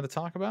guys wanted to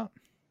talk about?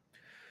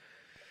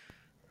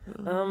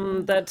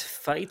 That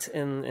fight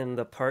in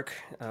the park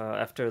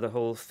after the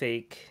whole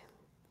fake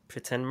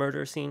pretend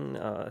murder scene,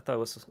 I thought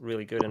was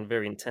really good and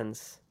very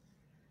intense.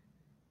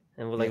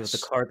 And with the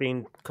Yes. car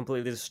being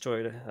completely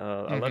destroyed, a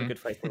lot Mhm. of good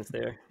fight scenes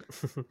there.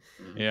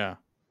 Yeah.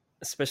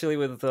 Especially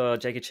with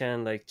Jackie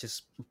Chan, like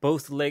just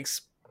both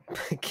legs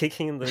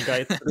kicking the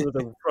guy through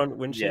the front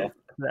windshield.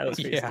 That was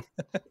crazy. Yeah.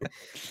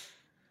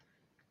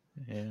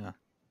 Yeah.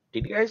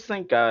 Did you guys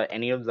think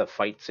any of the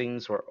fight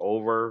scenes were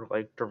over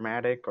like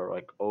dramatic or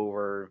like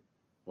over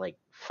like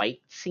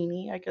fight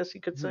sceney? I guess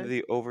you could say.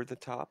 The over the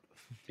top.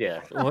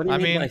 Yeah, What do you I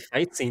mean by mean-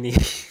 fight scene?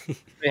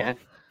 yeah.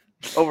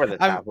 Over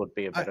the I'm- top would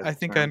be a better. I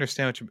think I term.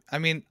 understand what you. I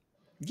mean,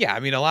 yeah.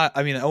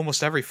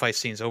 Almost every fight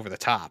scene's over the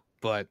top,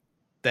 but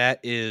that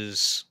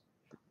is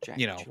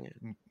Jackie know,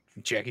 Chan.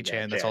 Jackie Yeah,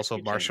 Chan, that's also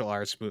Jackie a Chan. martial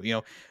arts movie.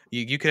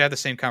 You could have the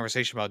same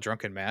conversation about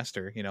Drunken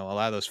Master. A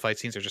lot of those fight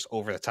scenes are just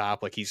over the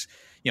top. Like he's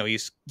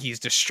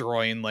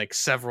destroying like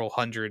several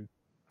hundred,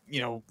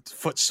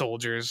 foot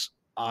soldiers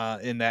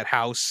in that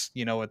house,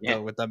 with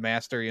Yeah, the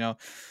master.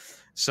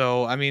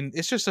 So I mean,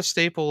 it's just a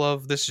staple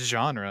of this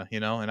genre,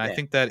 and I yeah.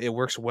 think that it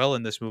works well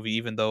in this movie,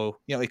 even though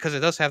because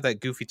it does have that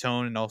goofy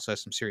tone and also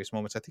has some serious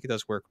moments. I think it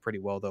does work pretty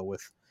well though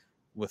with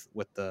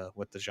the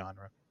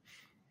genre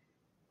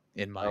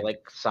in Or mind.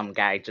 like some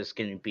guy just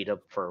getting beat up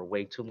for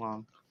way too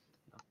long.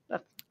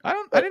 That's,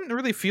 I didn't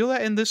really feel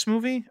that in this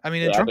movie. I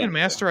mean, in yeah, I Drunken didn't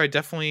Master, I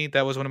definitely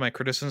that was one of my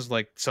criticisms.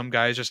 Like some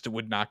guys just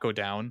would not go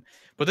down,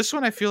 but this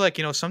one I feel like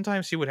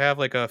sometimes he would have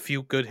like a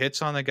few good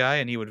hits on the guy,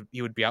 and he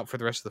would be out for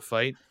the rest of the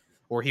fight,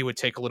 or he would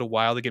take a little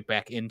while to get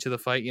back into the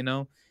fight. And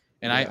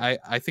Yeah.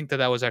 I think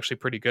that was actually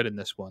pretty good in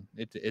this one.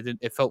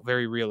 It felt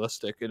very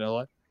realistic in a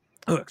lot.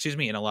 Oh, excuse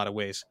me, in a lot of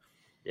ways.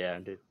 Yeah,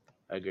 I do.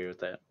 I agree with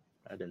that.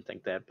 I didn't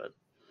think that, but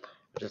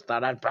I just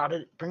thought I'd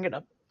bring it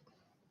up.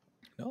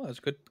 No, that's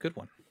a good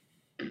one.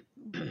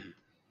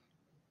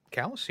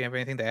 Callus, you have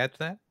anything to add to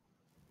that?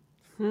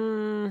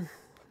 Hmm.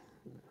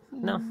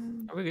 No,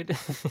 we're good.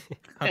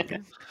 Okay.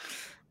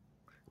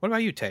 What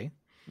about you, Tay?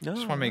 No,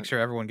 Just want to make sure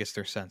everyone gets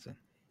their sense in.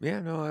 yeah,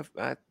 no,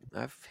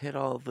 I've hit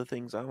all the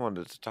things I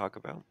wanted to talk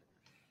about.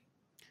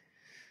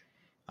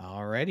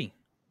 Alrighty.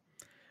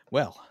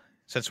 Well,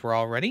 since we're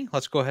all ready,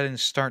 let's go ahead and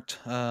start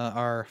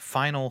our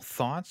final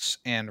thoughts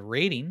and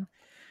rating,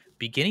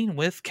 beginning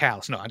with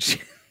Callus. No, I'm just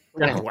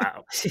Oh,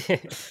 wow.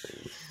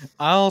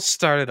 I'll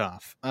start it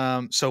off.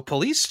 So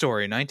Police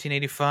Story,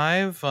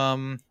 1985.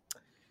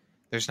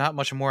 There's not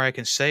much more I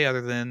can say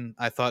other than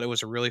I thought it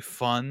was a really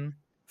fun,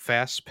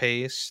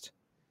 fast-paced,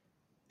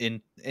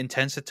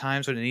 intense at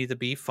times when it needed to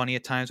be, funny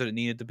at times when it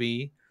needed to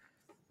be.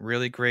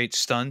 Really great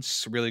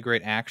stunts, really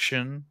great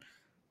action.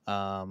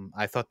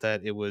 I thought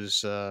that it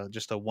was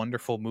just a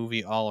wonderful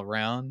movie all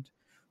around.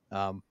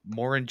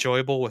 More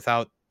enjoyable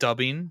without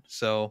dubbing.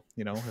 So,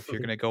 if you're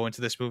going to go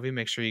into this movie,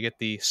 make sure you get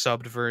the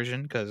subbed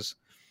version because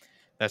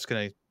that's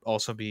going to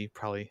also be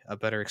probably a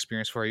better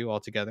experience for you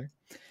altogether.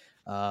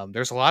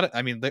 There's a lot of,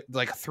 I mean,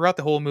 like throughout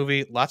the whole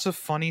movie, lots of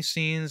funny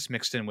scenes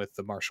mixed in with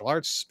the martial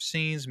arts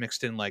scenes,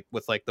 mixed in like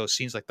with like those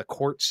scenes like the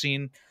court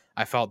scene.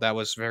 I felt that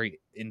was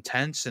very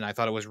intense and I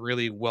thought it was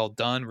really well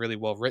done, really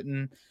well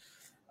written.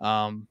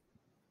 Um,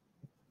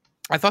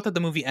 I thought that the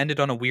movie ended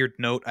on a weird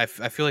note. I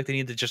feel like they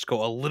need to just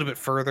go a little bit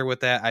further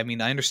with that. I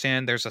mean, I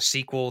understand there's a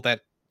sequel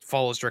that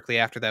follows directly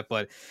after that,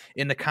 but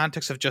in the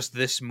context of just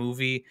this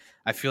movie,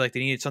 I feel like they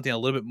needed something a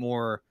little bit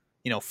more,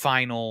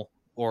 final,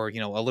 or a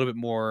little bit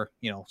more,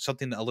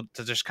 something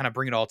to just kind of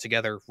bring it all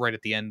together right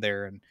at the end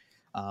there, and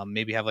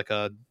maybe have like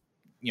a,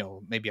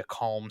 maybe a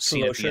calm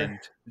scene at the Closure. end.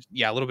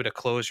 Yeah, a little bit of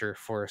closure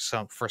for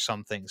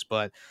some things,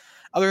 but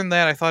other than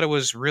that, I thought it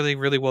was really,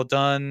 really well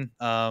done,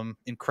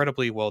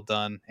 incredibly well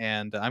done,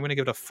 and I'm going to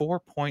give it a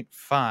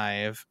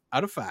 4.5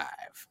 out of 5.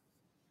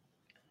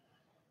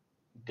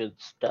 Good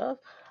stuff.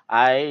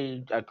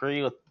 I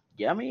agree with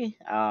Yummy.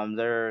 Um,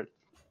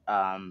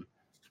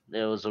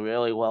 it was a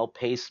really well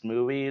paced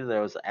movie.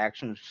 There was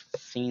action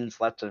scenes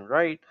left and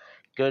right.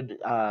 Good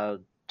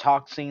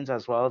talk scenes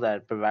as well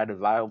that provided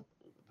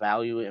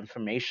value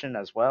information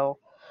as well.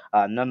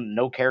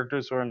 No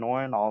characters were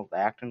annoying. All the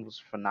acting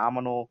was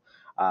phenomenal.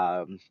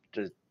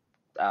 The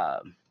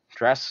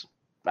dress.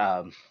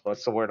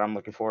 What's the word I'm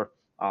looking for?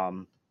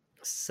 Um,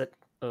 Set.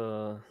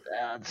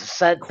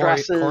 Set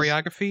dresses,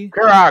 Choreography?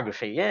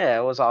 choreography. Yeah,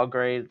 it was all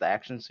great. The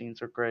action scenes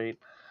were great.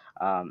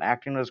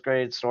 Acting was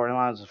great.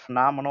 Storylines was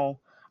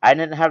phenomenal. I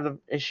didn't have the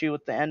issue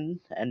with the end.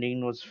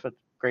 Ending was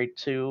great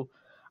too.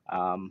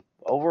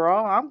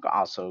 Overall, I'm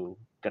also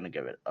gonna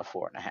give it a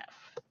 4.5.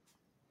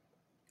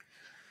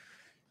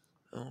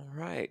 All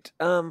right.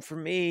 For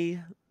me,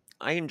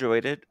 I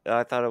enjoyed it.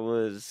 I thought it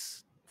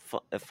was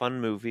a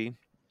fun movie.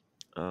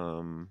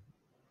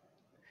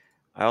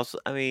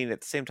 I mean, at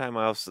the same time,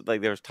 I also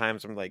like there was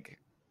times I'm like,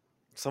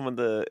 some of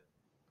the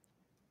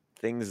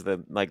things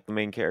that like the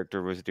main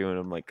character was doing,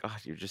 I'm like,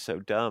 God, you're just so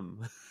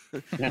dumb.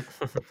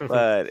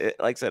 But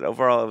like I said,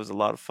 overall, it was a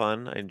lot of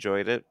fun. I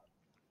enjoyed it.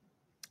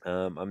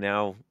 I'm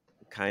now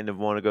kind of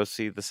want to go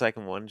see the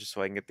second one just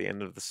so I can get the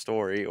end of the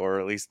story, or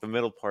at least the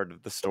middle part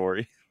of the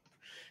story.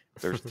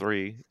 There's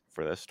 3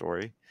 for that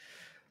story.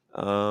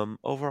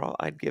 Overall,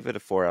 I'd give it a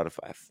 4 out of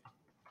 5.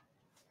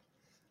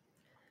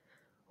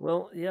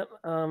 Well, yep.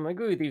 I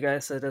agree with you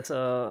guys. That's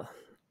a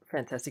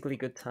fantastically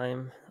good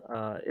time.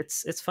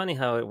 It's funny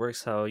how it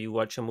works. How you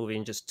watch a movie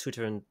in just 2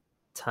 different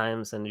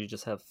times, and you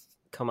just have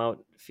come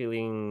out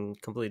feeling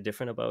completely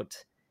different about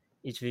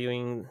each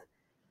viewing.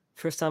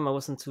 First time I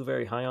wasn't too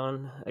very high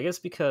on. I guess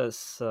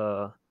because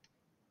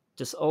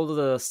just all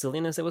the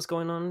silliness that was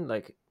going on.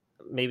 Like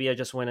maybe I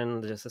just went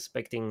in just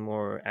expecting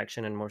more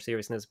action and more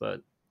seriousness,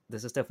 but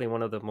this is definitely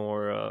one of the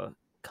more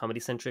comedy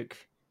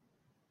centric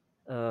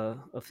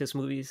of his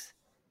movies.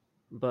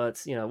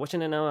 But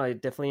watching it now, I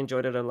definitely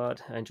enjoyed it a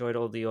lot. I enjoyed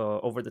all the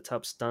over the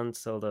top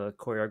stunts, all the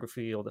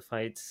choreography, all the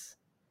fights,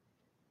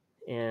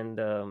 and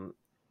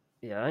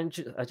Yeah,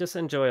 I just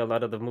enjoy a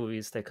lot of the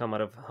movies that come out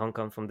of Hong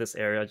Kong from this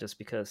area, just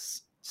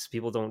because just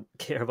people don't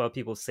care about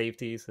people's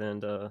safeties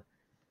and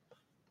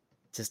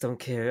just don't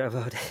care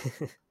about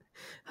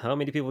how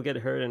many people get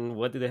hurt and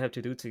what do they have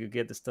to do to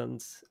get the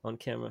stunts on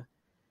camera.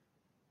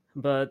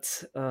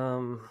 But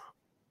well,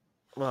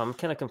 I'm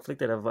kind of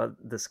conflicted about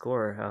the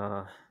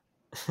score.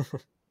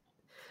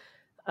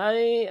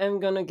 I am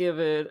gonna give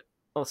it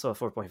also a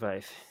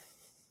 4.5.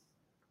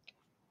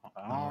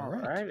 All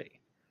right. Alrighty.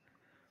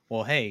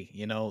 Well, hey,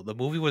 the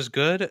movie was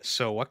good,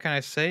 so what can I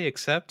say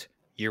except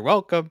you're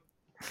welcome.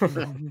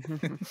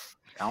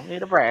 Don't need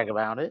to brag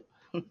about it.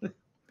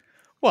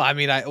 Well, I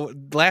mean,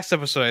 last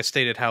episode I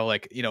stated how,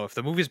 like, if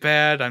the movie's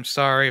bad, I'm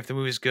sorry. If the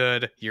movie's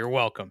good, you're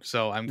welcome.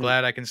 So I'm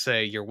glad I can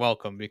say you're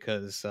welcome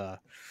because,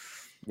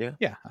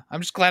 yeah,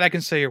 I'm just glad I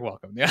can say you're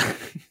welcome. Yeah.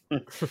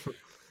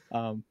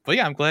 But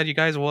yeah, I'm glad you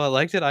guys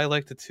liked it. I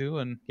liked it too,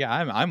 and yeah,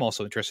 I'm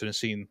also interested in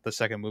seeing the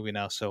second movie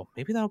now. So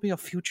maybe that'll be a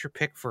future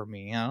pick for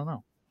me. I don't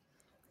know.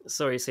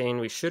 So are you saying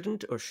we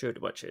shouldn't or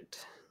should watch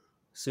it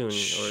soon, or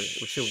we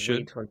should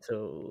wait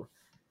until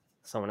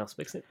someone else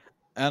picks it?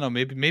 I don't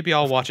know. Maybe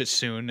I'll watch it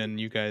soon, and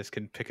you guys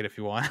can pick it if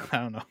you want. I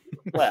don't know.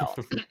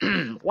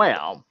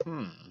 Well,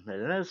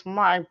 it is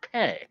my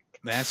pick.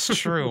 That's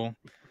true.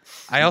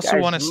 I also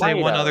want to say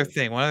one other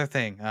thing.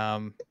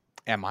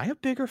 Am I a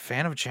bigger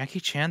fan of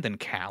Jackie Chan than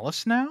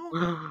Callus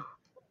now?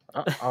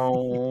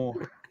 Uh-oh.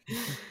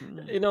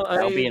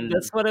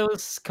 That's what I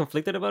was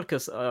conflicted about,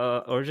 because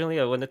originally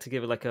I wanted to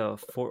give it like a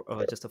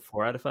 4, just a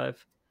 4 out of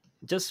 5,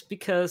 just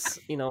because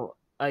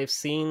I've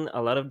seen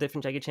a lot of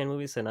different Jackie Chan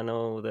movies, and I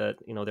know that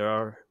there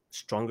are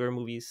stronger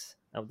movies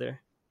out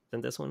there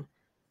than this one.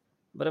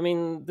 But I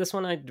mean, this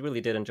one I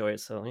really did enjoy it,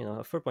 so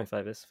a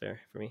 4.5 is fair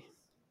for me.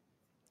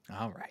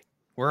 All right,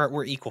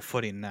 we're equal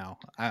footing now.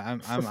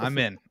 I'm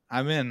in.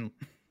 I'm in.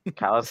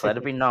 Callus, let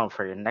it be known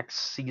for your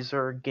next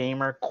Caesar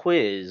Gamer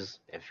quiz.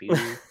 If you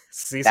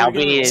Caesar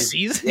Gamer?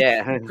 Caesar?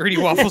 Yeah. Greedy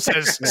Waffles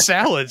has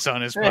salads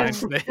on his mind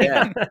today.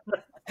 Yeah.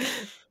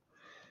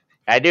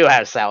 I do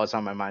have salads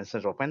on my mind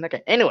since we're playing that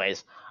game.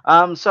 Anyways,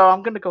 so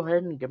I'm gonna go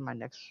ahead and give my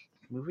next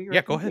movie.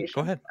 Yeah, go ahead.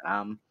 Go ahead.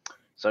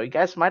 So you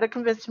guys might have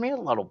convinced me a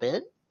little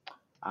bit.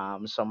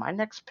 So my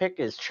next pick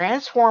is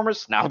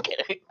Transformers. No, I'm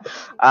kidding.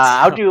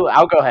 I'll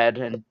go ahead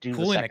and do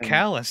Pulling the second. A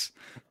Callus.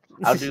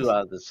 I'll do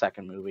the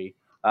second movie.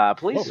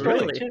 Police Story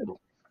really? 2.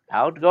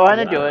 I'll go ahead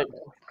and do it.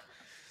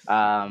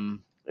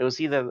 It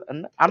was either.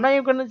 I'm not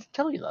even going to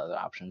tell you the other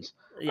options.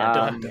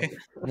 Yeah.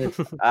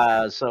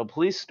 So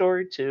Police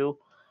Story 2.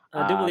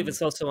 I do believe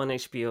it's also on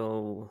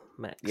HBO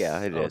Max. Yeah,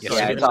 it is.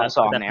 Yeah, it's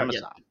also on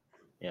Amazon.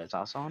 Yeah, it's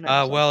also on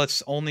Amazon. Well,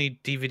 it's only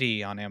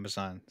DVD on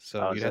Amazon,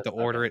 so you'd have to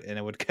order it, and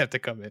it would have to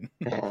come in.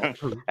 Alright,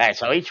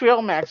 so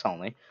HBO Max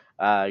only.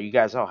 You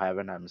guys all have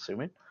it, I'm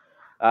assuming.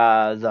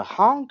 The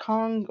Hong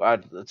Kong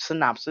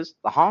synopsis: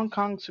 the Hong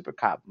Kong super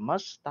cop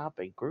must stop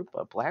a group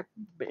of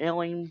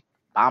blackmailing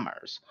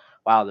bombers,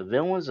 while the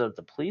villains of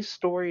the Police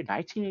Story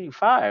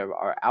 1985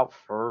 are out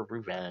for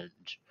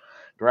revenge.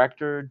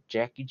 Director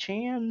Jackie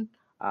Chan.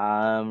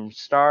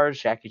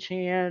 Stars Jackie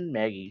Chan,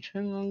 Maggie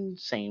Cheung,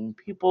 same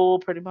people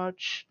pretty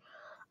much.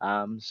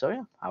 So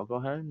yeah, I'll go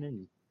ahead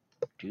and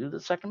do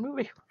the second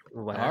movie.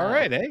 Wow. All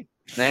right, hey.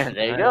 There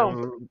you go.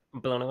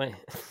 I'm blown away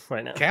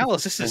right now.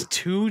 Callus, this is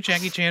 2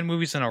 Jackie Chan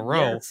movies in a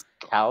row. Yes,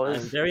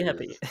 Callus I'm very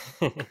happy.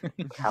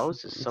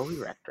 Callus is so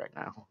erect right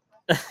now.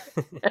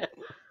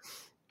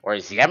 Or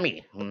is he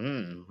yummy?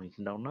 We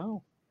don't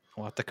know.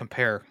 We'll have to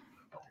compare.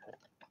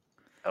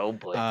 Oh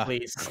boy.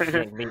 Please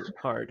make me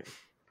hard.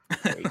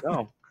 There you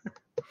go.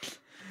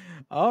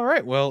 All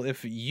right. Well,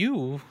 if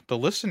you, the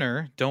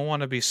listener, don't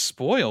want to be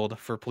spoiled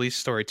for Police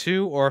Story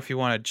 2, or if you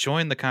want to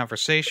join the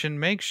conversation,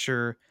 make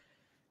sure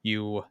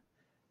you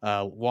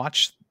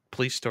watch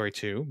Police Story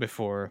 2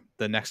 before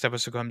the next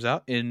episode comes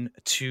out in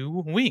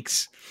 2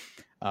 weeks.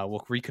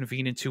 We'll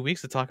reconvene in 2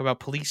 weeks to talk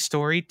about Police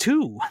Story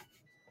 2.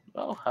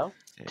 Oh, how?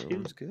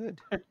 Sounds good.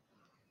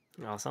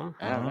 Awesome.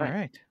 All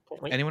right.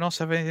 Wait. Anyone else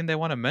have anything they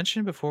want to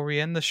mention before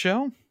we end the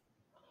show?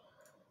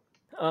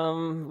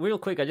 Real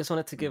quick, I just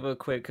wanted to give a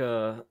quick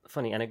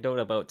funny anecdote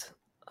about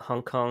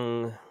Hong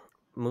Kong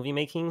movie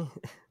making.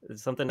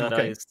 It's something that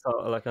I saw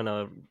like on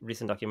a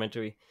recent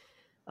documentary.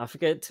 I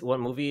forget what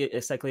movie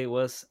exactly it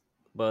was,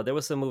 but there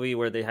was a movie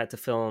where they had to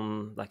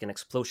film like an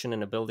explosion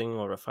in a building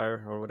or a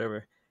fire or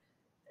whatever,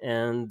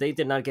 and they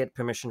did not get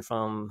permission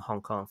from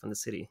Hong Kong, from the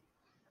city.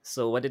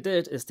 So what they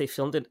did is they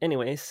filmed it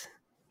anyways,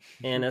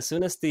 and as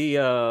soon as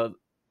the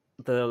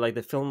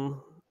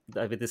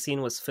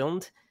scene was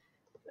filmed,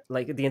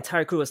 like the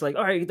entire crew was like,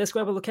 "All right, let's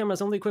grab all the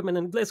cameras, all the equipment,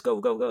 and let's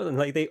go!" And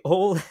like they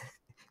all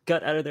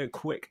got out of there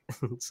quick,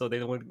 so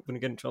they wouldn't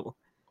get in trouble.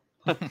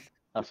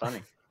 That's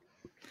funny.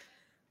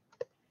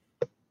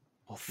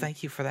 Well,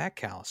 thank you for that,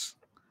 Callus.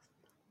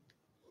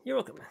 You're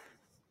welcome.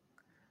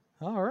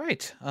 All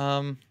right.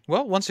 Well,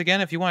 once again,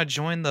 if you want to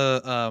join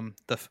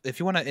if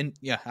you want to,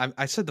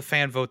 I said the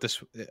fan vote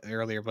this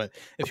earlier, but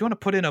if you want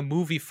to put in a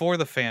movie for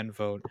the fan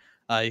vote,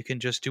 you can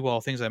just do all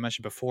the things I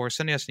mentioned before,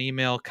 sending us an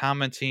email,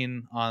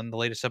 commenting on the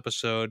latest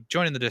episode,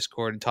 joining the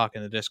Discord and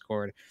talking in the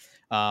Discord.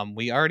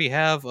 We already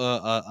have,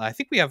 I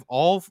think we have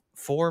all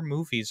 4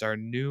 movies are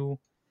new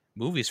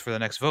movies for the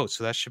next vote,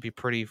 so that should be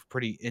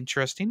pretty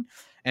interesting.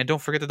 And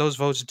don't forget that those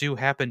votes do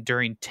happen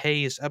during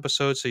today's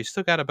episode, so you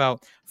still got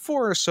about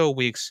 4 or so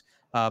weeks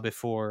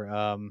before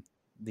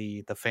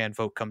the fan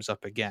vote comes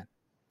up again.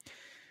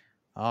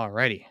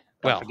 Alrighty.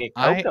 Don't Well, forget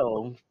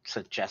Coco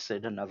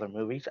suggested another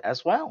movie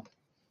as well.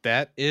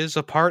 That is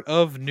a part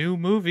of new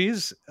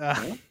movies.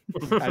 I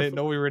didn't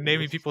know we were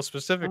naming people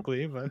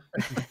specifically, but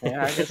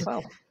Yeah, I guess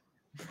so.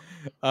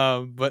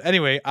 But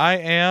anyway, I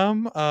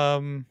am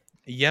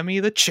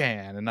Yemi the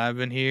Chan, and I've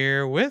been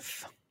here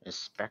with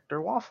Inspector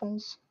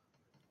Waffles.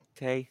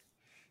 Okay.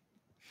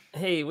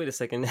 Hey, wait a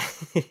second.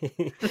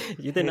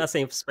 You did not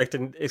say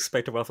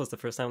Inspector Waffles the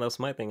first time. That was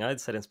my thing. I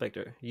said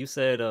Inspector. You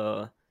said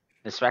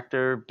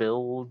Inspector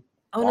Bill.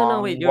 Oh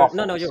no, wait, you're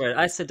right.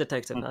 I said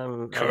detective.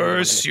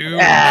 Curse you,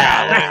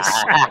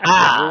 Alice.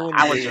 Alice.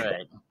 I was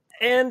right.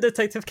 And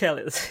Detective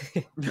Khaled.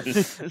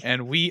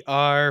 And we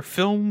are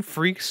Film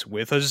Freaks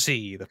with a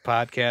Z, the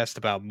podcast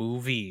about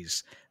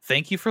movies.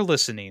 Thank you for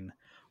listening.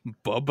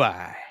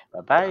 Bye-bye.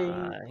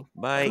 Bye-bye.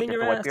 Bye. Clean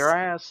your Wipe your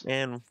ass.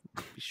 And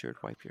be sure to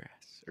wipe your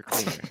ass or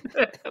clean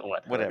your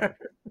Whatever.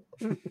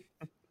 whatever.